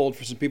I'm told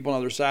from some people on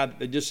the other side that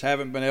they just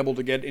haven't been able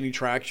to get any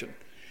traction.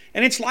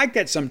 And it's like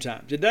that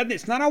sometimes.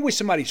 It's not always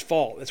somebody's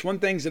fault. It's one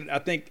thing that I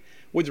think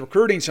with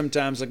recruiting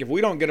sometimes, like if we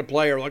don't get a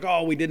player, like,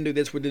 oh, we didn't do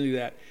this, we didn't do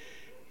that.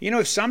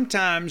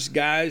 Sometimes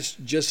guys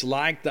just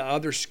like the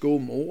other school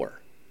more.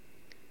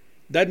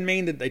 Doesn't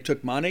mean that they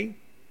took money.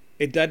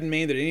 It doesn't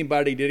mean that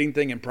anybody did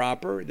anything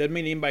improper. It doesn't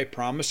mean anybody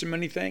promised them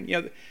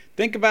anything.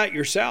 Think about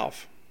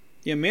yourself.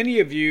 Many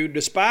of you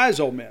despise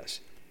Ole Miss,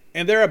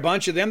 and there are a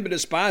bunch of them that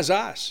despise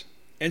us.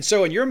 And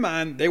so in your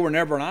mind, they were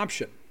never an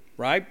option,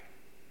 right?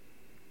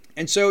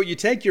 And so you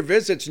take your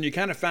visits and you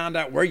kind of find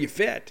out where you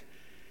fit.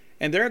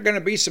 And there are going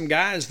to be some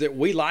guys that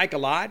we like a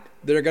lot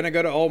that are going to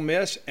go to Ole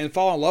Miss and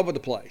fall in love with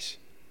the place.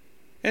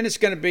 And it's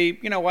going to be,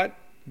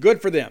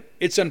 good for them.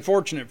 It's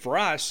unfortunate for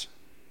us,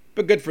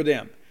 but good for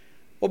them.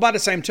 Well, by the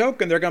same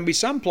token, there are going to be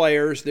some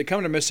players that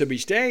come to Mississippi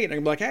State and they're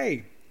going to be like,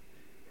 hey,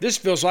 this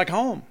feels like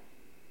home.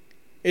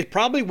 It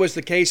probably was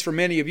the case for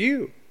many of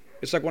you.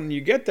 It's like when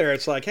you get there,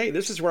 it's like, hey,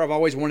 this is where I've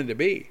always wanted to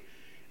be.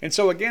 And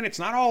so, again, it's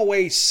not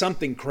always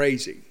something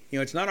crazy.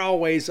 It's not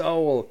always,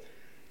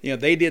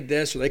 they did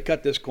this or they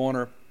cut this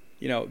corner.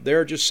 There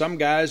are just some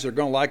guys that are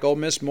going to like Ole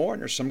Miss more,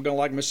 and there's some going to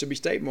like Mississippi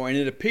State more. And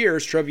it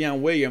appears Trevion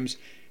Williams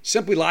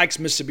simply likes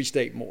Mississippi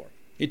State more.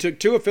 He took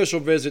 2 official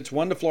visits,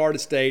 one to Florida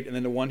State and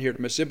then the one here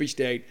to Mississippi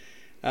State,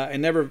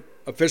 and never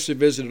officially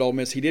visited Ole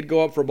Miss. He did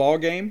go up for a ball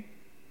game,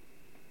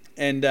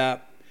 and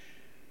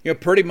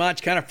pretty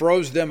much kind of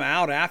froze them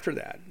out after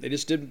that. They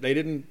just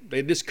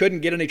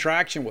couldn't get any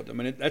traction with them,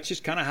 and that's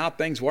just kind of how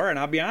things were. And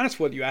I'll be honest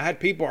with you, I had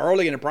people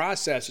early in the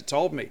process that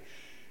told me,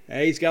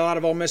 hey, he's got a lot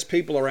of Ole Miss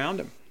people around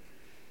him.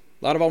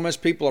 A lot of Ole Miss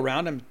people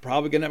around him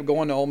probably going to end up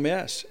going to Ole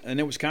Miss. And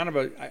it was kind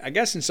of I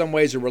guess in some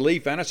ways a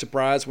relief and a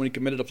surprise when he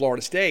committed to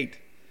Florida State.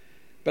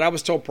 But I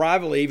was told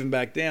privately even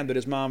back then that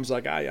his mom's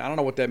like, I don't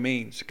know what that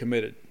means,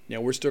 committed.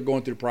 We're still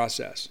going through the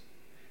process.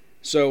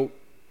 So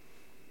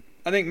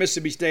I think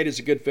Mississippi State is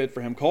a good fit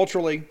for him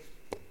culturally.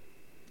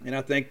 And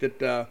I think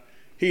that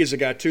he is a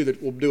guy, too,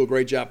 that will do a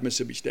great job at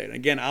Mississippi State. And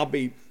again,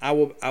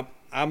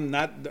 I'm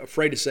not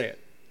afraid to say it.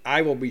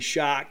 I will be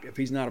shocked if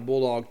he's not a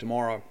Bulldog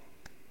tomorrow.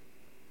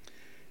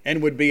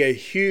 And would be a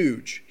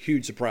huge,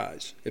 huge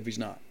surprise if he's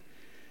not.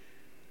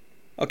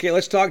 Okay,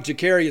 let's talk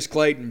Jacarius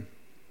Clayton.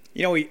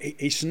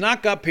 He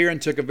snuck up here and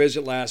took a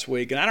visit last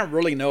week, and I don't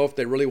really know if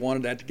they really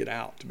wanted that to get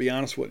out, to be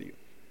honest with you.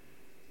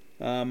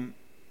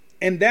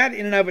 And that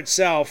in and of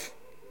itself,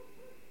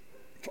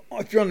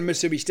 if you're on the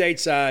Mississippi State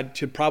side,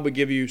 should probably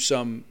give you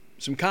some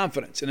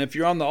confidence. And if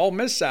you're on the Ole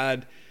Miss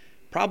side,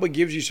 probably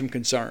gives you some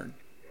concern.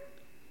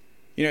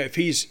 If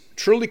he's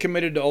truly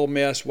committed to Ole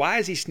Miss, why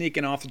is he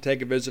sneaking off to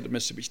take a visit to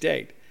Mississippi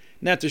State?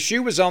 Now, if the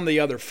shoe was on the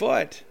other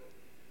foot,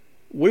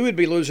 we would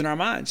be losing our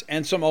minds,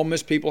 and some Ole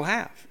Miss people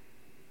have.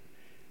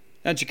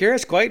 Now,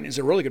 Jacarius Clayton is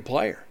a really good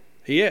player.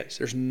 He is.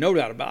 There's no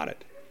doubt about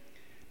it.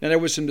 Now, there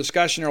was some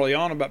discussion early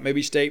on about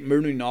maybe State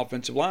moving the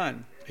offensive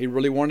line. He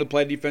really wanted to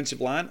play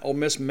defensive line. Ole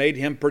Miss made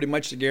him pretty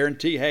much the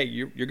guarantee, hey,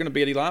 you're going to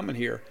be a D lineman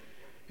here.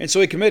 And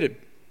so he committed.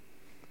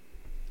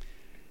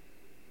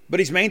 But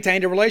he's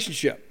maintained a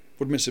relationship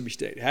with Mississippi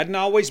State. It hadn't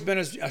always been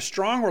a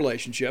strong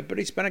relationship, but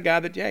he's been a guy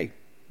that, hey,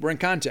 we're in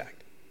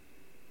contact.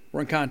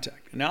 We're in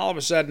contact. And now all of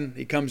a sudden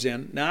he comes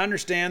in. Now I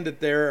understand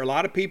that there are a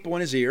lot of people in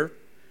his ear,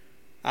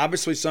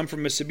 obviously some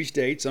from Mississippi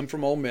State, some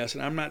from Ole Miss,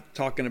 and I'm not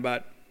talking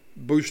about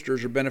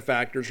boosters or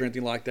benefactors or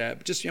anything like that,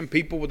 but just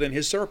people within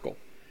his circle.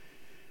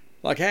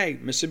 Like, hey,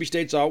 Mississippi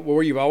State's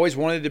where you've always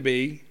wanted to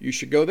be. You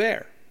should go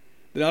there.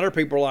 Then other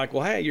people are like,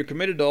 well, hey, you're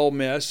committed to Ole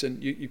Miss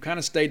and you kind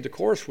of stayed the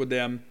course with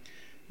them.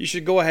 You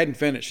should go ahead and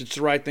finish. It's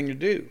the right thing to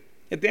do.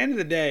 At the end of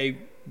the day,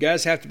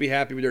 guys have to be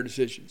happy with their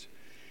decisions.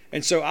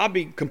 And so I'll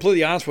be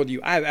completely honest with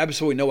you. I have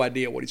absolutely no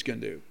idea what he's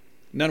going to do.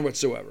 None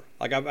whatsoever.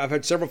 Like I've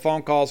had several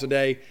phone calls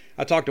today.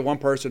 I talked to one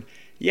person.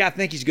 Yeah, I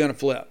think he's going to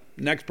flip.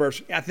 Next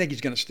person, I think he's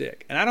going to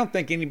stick. And I don't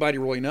think anybody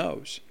really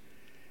knows.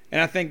 And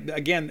I think,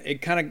 again,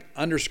 it kind of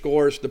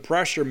underscores the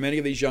pressure many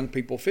of these young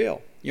people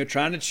feel,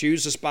 trying to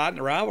choose a spot in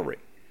the rivalry.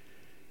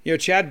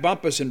 Chad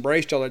Bumpus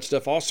embraced all that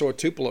stuff, also a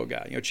Tupelo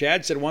guy.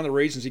 Chad said one of the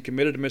reasons he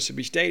committed to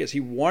Mississippi State is he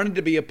wanted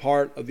to be a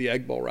part of the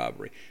Egg Bowl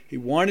rivalry. He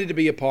wanted to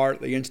be a part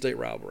of the in-state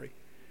rivalry.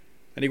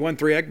 And he won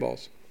 3 Egg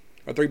Bowls,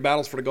 or 3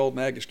 battles for the Golden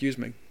Egg, excuse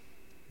me.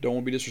 Don't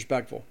want to be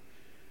disrespectful.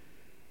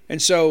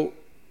 And so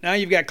now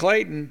you've got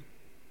Clayton,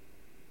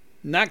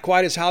 not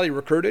quite as highly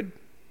recruited,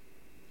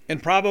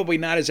 and probably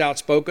not as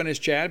outspoken as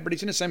Chad, but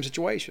he's in the same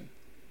situation.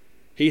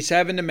 He's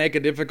having to make a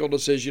difficult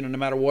decision, and no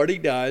matter what he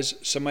does,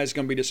 somebody's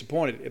going to be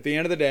disappointed. At the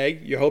end of the day,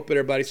 you hope that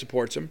everybody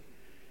supports him.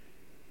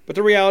 But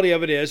the reality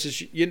of it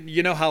is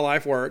you know how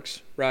life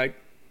works, right?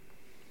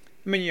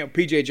 I mean,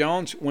 P.J.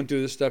 Jones went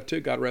through this stuff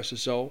too, God rest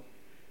his soul.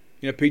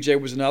 P.J.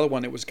 was another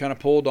one that was kind of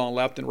pulled on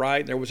left and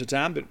right. There was a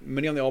time that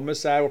many on the Ole Miss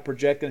side were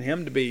projecting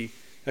him to be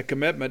a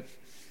commitment,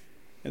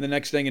 and the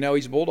next thing you know,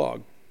 he's a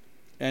Bulldog.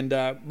 And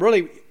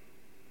really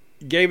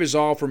gave his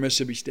all for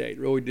Mississippi State,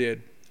 really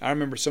did. I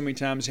remember so many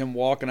times him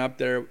walking up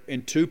there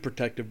in 2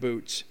 protective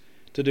boots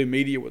to do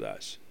media with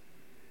us.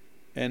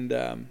 And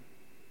I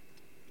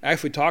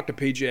actually talked to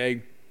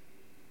PJ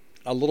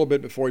a little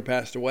bit before he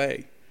passed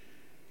away.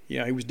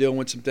 He was dealing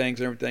with some things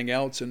and everything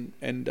else,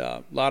 and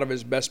a lot of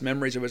his best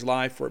memories of his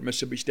life were at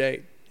Mississippi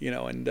State, you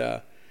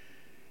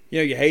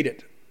hate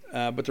it.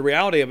 But the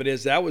reality of it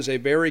is that was a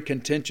very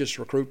contentious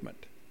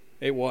recruitment.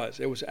 It was.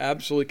 It was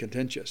absolutely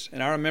contentious.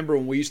 And I remember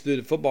when we used to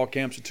do the football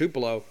camps at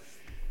Tupelo,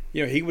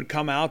 he would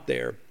come out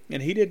there,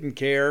 and he didn't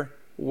care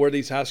where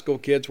these high school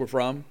kids were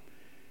from.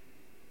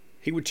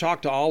 He would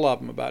talk to all of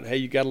them about, hey,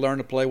 you got to learn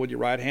to play with your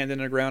right hand in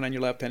the ground and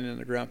your left hand in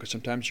the ground, because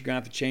sometimes you're going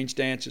to have to change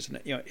stances.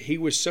 And he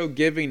was so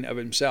giving of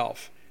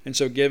himself and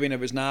so giving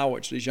of his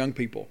knowledge to these young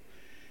people.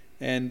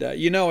 And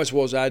as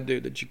well as I do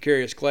that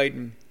Jacarius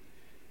Clayton,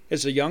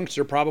 as a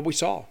youngster, probably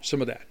saw some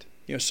of that.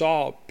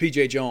 Saw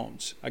P.J.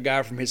 Jones, a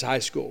guy from his high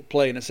school,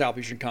 play in the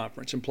Southeastern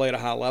Conference and play at a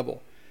high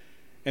level,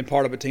 and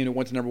part of a team that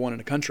went to number 1 in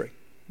the country.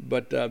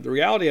 But the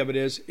reality of it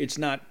is it's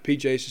not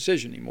PJ's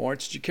decision anymore.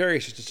 It's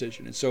Jacarius'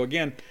 decision. And so,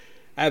 again,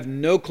 I have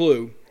no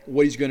clue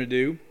what he's going to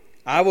do.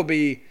 I will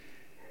be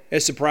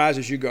as surprised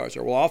as you guys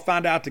are. We'll all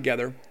find out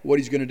together what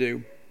he's going to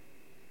do.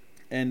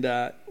 And,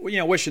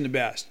 wish him the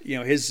best.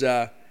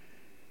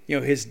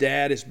 His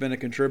dad has been a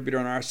contributor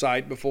on our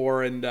site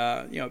before, and,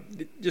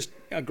 just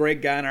a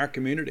great guy in our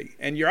community.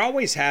 And you're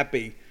always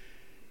happy,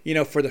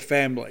 for the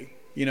family,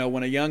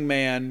 when a young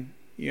man,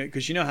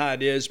 because you know how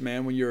it is,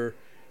 man, when you're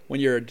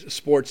a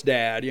sports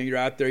dad, you're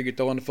out there, you're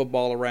throwing the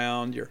football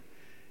around,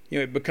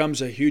 it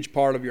becomes a huge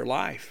part of your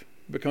life.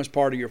 It becomes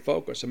part of your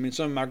focus. I mean,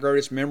 some of my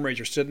greatest memories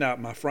are sitting out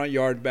in my front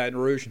yard in Baton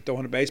Rouge and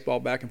throwing a baseball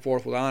back and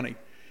forth with Ani.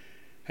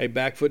 Hey,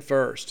 back foot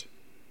first,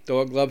 throw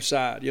a glove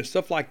side,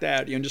 stuff like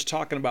that, just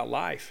talking about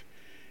life.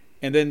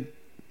 And then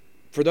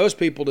for those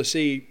people to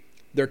see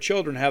their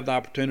children have the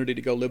opportunity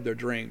to go live their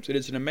dreams, it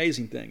is an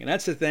amazing thing. And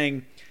that's the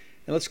thing,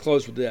 and let's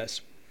close with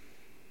this.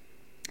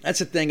 That's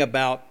the thing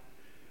about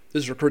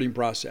this recruiting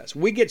process.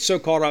 We get so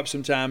caught up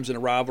sometimes in a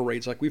rivalry,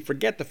 it's like we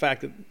forget the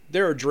fact that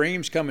there are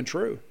dreams coming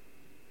true.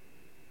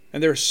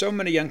 And there are so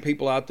many young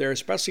people out there,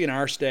 especially in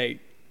our state,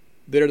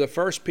 that are the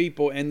first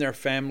people in their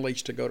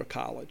families to go to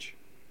college.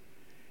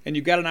 And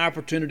you've got an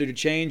opportunity to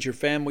change your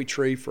family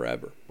tree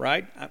forever,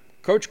 right?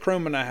 Coach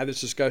Kroom and I had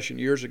this discussion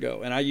years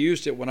ago, and I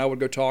used it when I would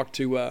go talk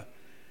to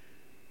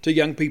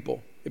young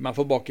people at my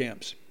football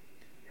camps.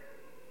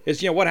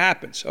 Is, what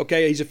happens?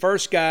 Okay, he's the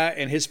first guy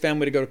in his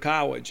family to go to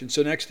college. And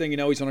so next thing you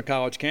know, he's on a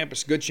college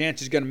campus. Good chance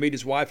he's going to meet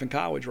his wife in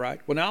college,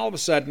 right? Well, now all of a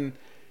sudden,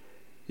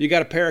 you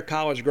got a pair of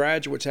college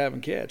graduates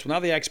having kids. Well, now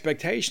the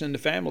expectation in the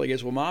family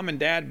is, well, mom and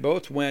dad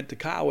both went to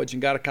college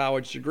and got a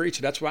college degree,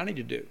 so that's what I need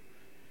to do.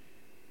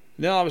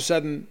 And then all of a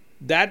sudden,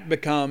 that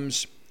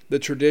becomes the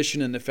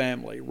tradition in the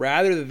family.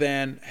 Rather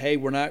than, hey,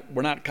 we're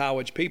not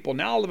college people.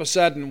 Now all of a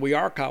sudden, we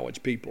are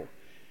college people.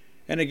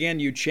 And again,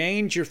 you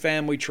change your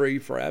family tree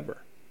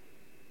forever.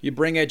 You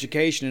bring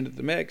education into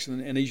the mix,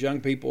 and these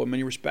young people, in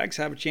many respects,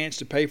 have a chance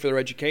to pay for their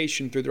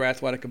education through their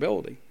athletic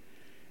ability.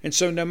 And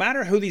so no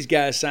matter who these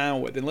guys sign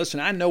with, and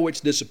listen, I know it's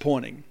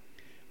disappointing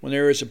when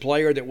there is a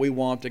player that we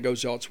want that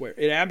goes elsewhere.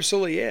 It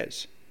absolutely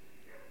is.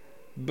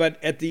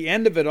 But at the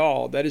end of it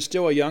all, that is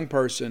still a young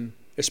person,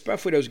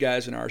 especially those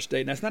guys in our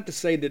state. And that's not to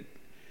say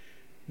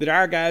that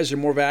our guys are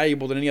more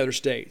valuable than any other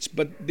states,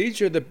 but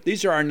these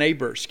are our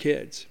neighbors'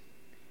 kids.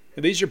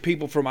 And these are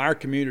people from our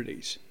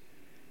communities.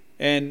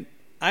 And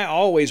I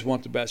always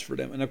want the best for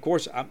them. And, of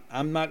course,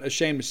 I'm not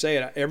ashamed to say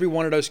it. Every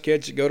one of those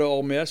kids that go to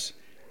Ole Miss,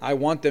 I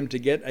want them to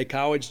get a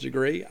college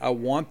degree. I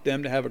want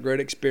them to have a great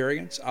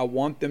experience. I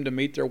want them to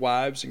meet their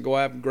wives and go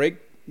have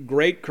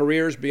great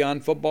careers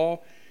beyond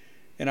football.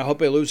 And I hope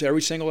they lose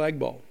every single Egg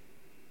Bowl.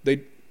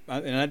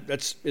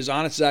 That's as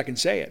honest as I can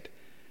say it.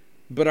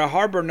 But I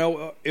harbor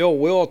no ill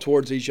will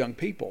towards these young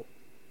people.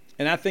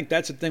 And I think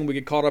that's the thing we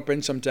get caught up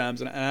in sometimes.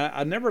 And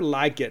I never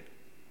like it.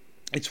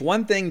 It's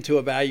one thing to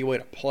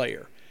evaluate a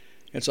player.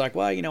 It's like,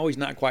 well, he's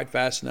not quite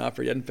fast enough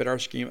or he doesn't fit our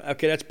scheme.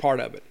 Okay, that's part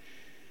of it.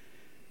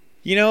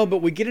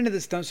 But we get into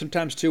this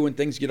sometimes too when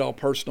things get all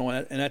personal,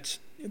 and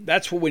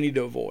that's what we need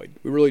to avoid.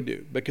 We really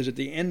do, because at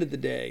the end of the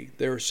day,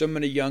 there are so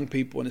many young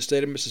people in the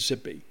state of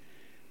Mississippi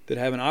that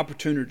have an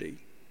opportunity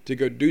to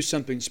go do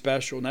something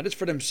special, not just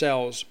for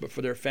themselves, but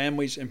for their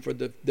families and for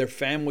their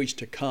families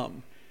to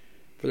come,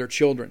 for their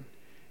children.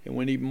 And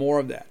we need more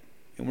of that.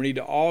 And we need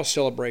to all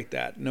celebrate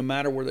that, no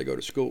matter where they go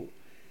to school.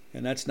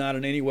 And that's not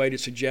in any way to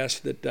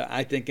suggest that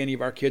I think any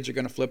of our kids are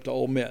going to flip to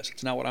Ole Miss.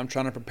 It's not what I'm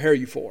trying to prepare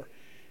you for.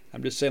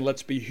 I'm just saying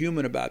let's be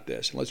human about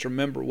this, and let's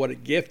remember what a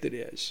gift it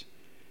is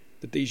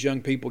that these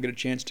young people get a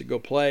chance to go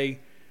play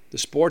the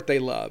sport they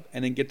love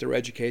and then get their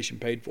education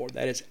paid for.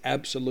 That is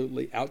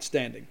absolutely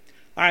outstanding.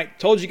 All right,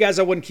 told you guys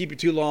I wouldn't keep you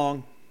too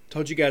long.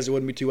 Told you guys it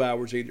wouldn't be 2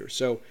 hours either.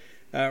 So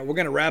we're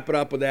going to wrap it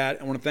up with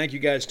that. I want to thank you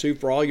guys, too,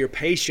 for all your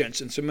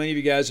patience. And so many of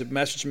you guys have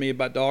messaged me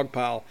about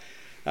Dogpile.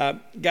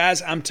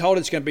 Guys, I'm told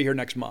it's going to be here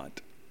next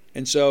month.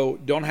 And so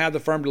don't have the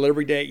firm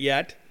delivery date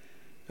yet.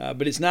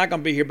 But it's not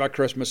going to be here by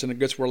Christmas, and I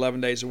guess we're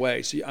 11 days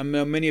away. So I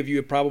know many of you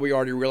have probably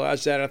already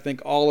realized that. I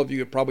think all of you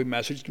have probably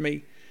messaged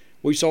me.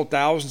 We sold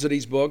thousands of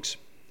these books.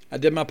 I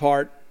did my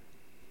part.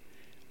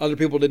 Other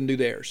people didn't do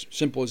theirs.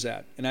 Simple as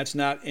that. And that's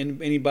not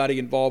anybody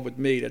involved with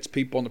me. That's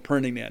people on the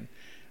printing end.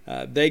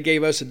 They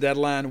gave us a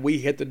deadline. We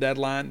hit the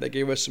deadline. They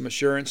gave us some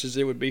assurances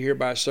it would be here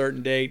by a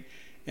certain date.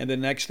 And the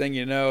next thing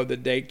you know, the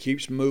date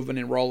keeps moving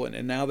and rolling.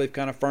 And now they've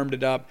kind of firmed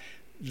it up.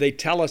 They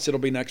tell us it'll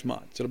be next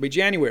month. So it'll be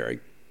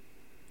January.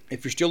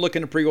 If you're still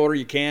looking to pre-order,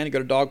 you can. Go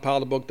to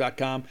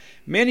dogpilethebook.com.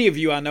 Many of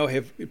you I know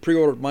have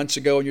pre-ordered months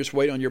ago and you're just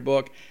waiting on your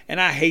book. And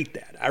I hate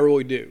that. I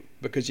really do.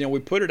 Because, we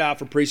put it out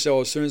for pre-sale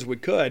as soon as we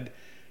could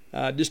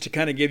just to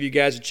kind of give you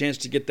guys a chance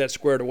to get that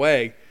squared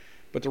away.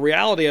 But the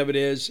reality of it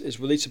is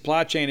with these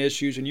supply chain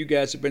issues, and you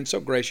guys have been so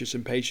gracious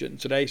and patient.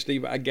 Today,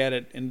 Steve, I get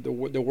it. In the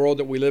world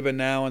that we live in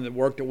now and the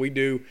work that we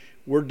do,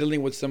 we're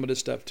dealing with some of this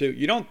stuff too.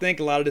 You don't think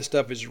a lot of this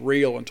stuff is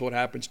real until it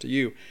happens to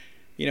you.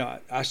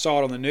 I saw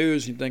it on the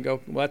news and you think, oh,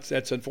 well,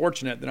 that's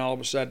unfortunate. Then all of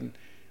a sudden,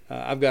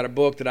 I've got a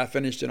book that I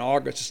finished in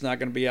August. It's not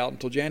going to be out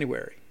until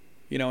January.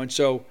 And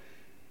so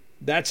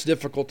that's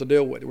difficult to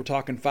deal with. We're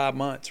talking 5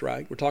 months,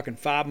 right? We're talking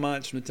 5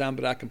 months from the time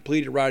that I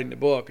completed writing the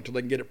book until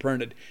they can get it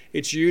printed.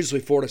 It's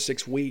usually 4 to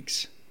 6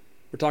 weeks.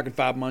 We're talking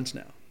 5 months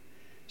now.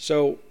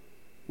 So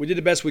we did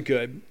the best we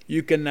could.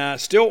 You can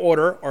still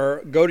order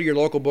or go to your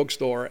local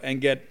bookstore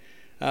and get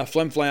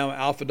Flim Flam,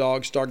 Alpha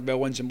Dog, Stark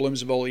Bellwins, and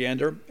Blooms of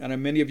Oleander. I know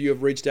many of you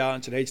have reached out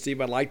and said, hey,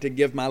 Steve, I'd like to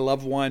give my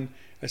loved one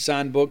a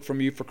signed book from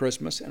you for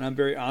Christmas, and I'm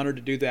very honored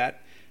to do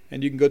that.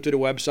 And you can go to the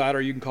website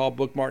or you can call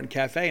Book Martin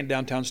Cafe in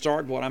downtown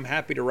Starkville, and I'm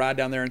happy to ride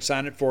down there and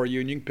sign it for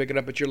you, and you can pick it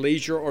up at your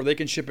leisure or they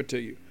can ship it to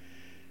you.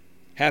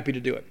 Happy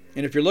to do it.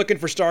 And if you're looking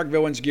for Stark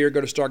Villains gear,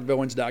 go to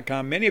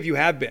starkvillains.com. Many of you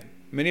have been.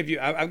 Many of you,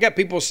 I've got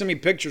people send me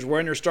pictures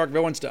wearing their Stark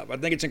Villain stuff. I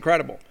think it's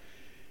incredible.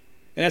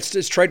 And it's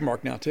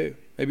trademarked now, too.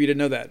 Maybe you didn't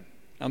know that.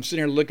 I'm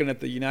sitting here looking at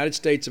the United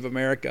States of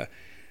America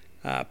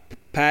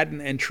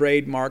Patent and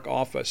Trademark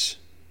Office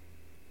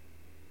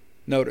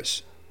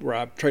notice where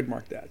I've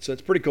trademarked that. So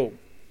it's pretty cool.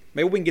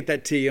 Maybe we can get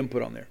that TM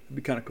put on there. It'd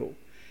be kind of cool.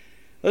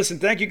 Listen,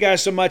 thank you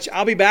guys so much.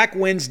 I'll be back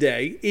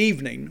Wednesday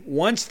evening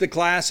once the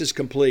class is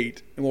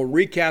complete, and we'll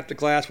recap the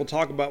class. We'll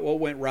talk about what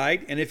went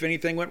right and if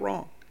anything went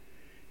wrong.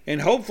 And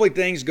hopefully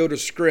things go to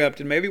script,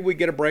 and maybe we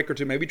get a break or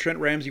two. Maybe Trent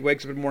Ramsey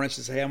wakes up in the morning and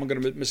says, hey, I'm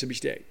going to Mississippi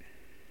State.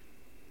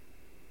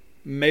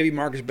 Maybe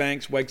Marcus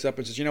Banks wakes up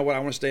and says, you know what, I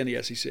want to stay in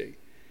the SEC.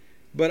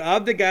 But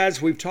of the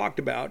guys we've talked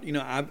about,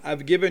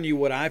 I've given you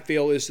what I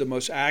feel is the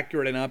most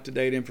accurate and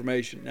up-to-date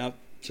information. Now,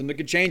 something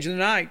could change in the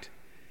night.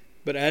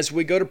 But as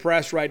we go to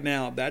press right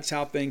now, that's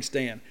how things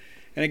stand.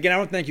 And again, I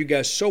want to thank you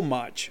guys so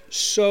much,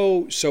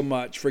 so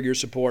much for your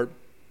support.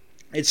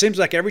 It seems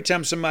like every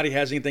time somebody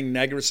has anything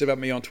negative to say about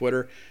me on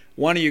Twitter,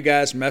 one of you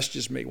guys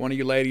messages me, one of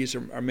you ladies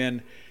or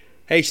men,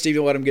 hey, Steve,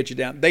 don't let them get you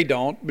down. They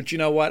don't. But you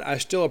know what? I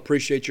still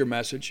appreciate your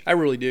message. I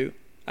really do.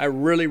 I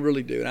really,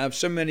 really do. And I have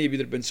so many of you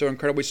that have been so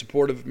incredibly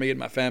supportive of me and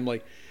my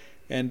family.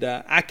 And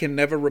I can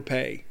never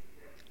repay,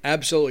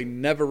 absolutely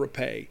never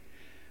repay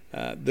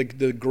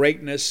the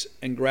greatness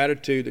and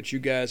gratitude that you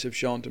guys have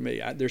shown to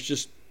me.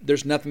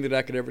 There's nothing that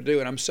I could ever do.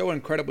 And I'm so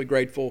incredibly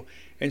grateful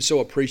and so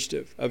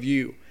appreciative of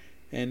you.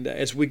 And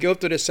as we go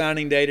through the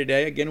signing day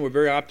today, again, we're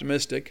very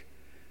optimistic.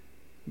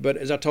 But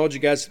as I told you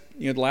guys,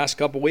 the last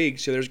couple of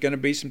weeks, there's going to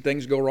be some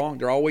things go wrong.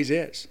 There always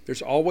is.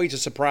 There's always a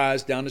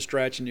surprise down the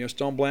stretch, and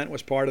Stone Blant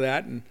was part of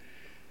that. And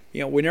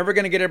we're never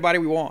going to get everybody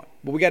we want,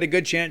 but we got a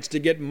good chance to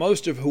get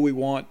most of who we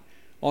want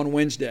on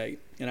Wednesday,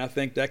 and I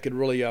think that could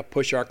really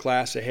push our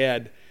class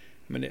ahead.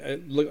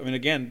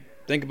 Again,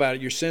 think about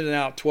it. You're sending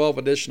out 12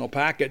 additional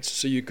packets,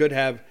 so you could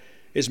have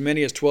as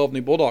many as 12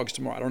 new Bulldogs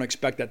tomorrow. I don't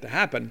expect that to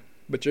happen,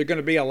 but there are going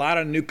to be a lot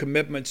of new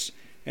commitments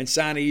and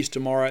signees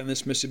tomorrow in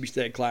this Mississippi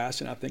State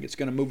class, and I think it's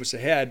going to move us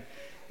ahead.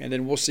 And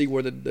then we'll see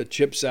where the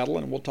chips settle,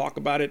 and we'll talk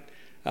about it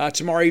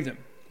tomorrow evening.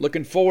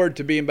 Looking forward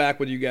to being back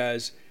with you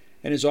guys.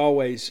 And as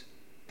always,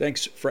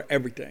 thanks for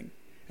everything.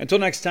 Until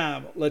next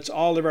time, let's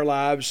all live our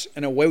lives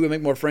in a way we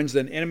make more friends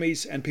than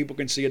enemies, and people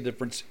can see a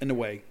difference in the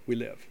way we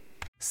live.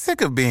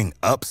 Sick of being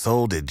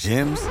upsold at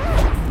gyms?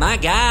 My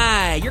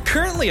guy, you're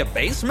currently a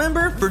base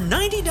member? For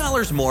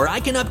 $90 more, I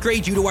can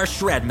upgrade you to our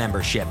Shred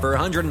membership. For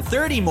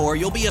 $130 more,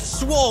 you'll be a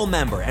Swole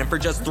member. And for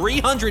just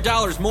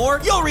 $300 more,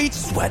 you'll reach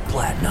Sweat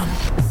Platinum.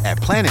 At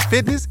Planet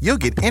Fitness, you'll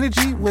get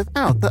energy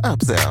without the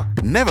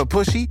upsell. Never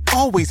pushy,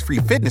 always free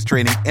fitness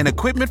training and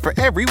equipment for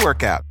every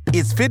workout.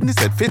 It's fitness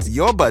that fits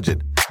your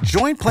budget.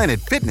 Join Planet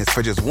Fitness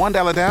for just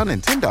 $1 down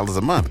and $10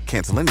 a month.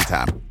 Cancel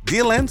anytime.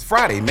 Deal ends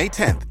Friday, May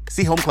 10th.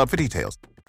 See Home Club for details.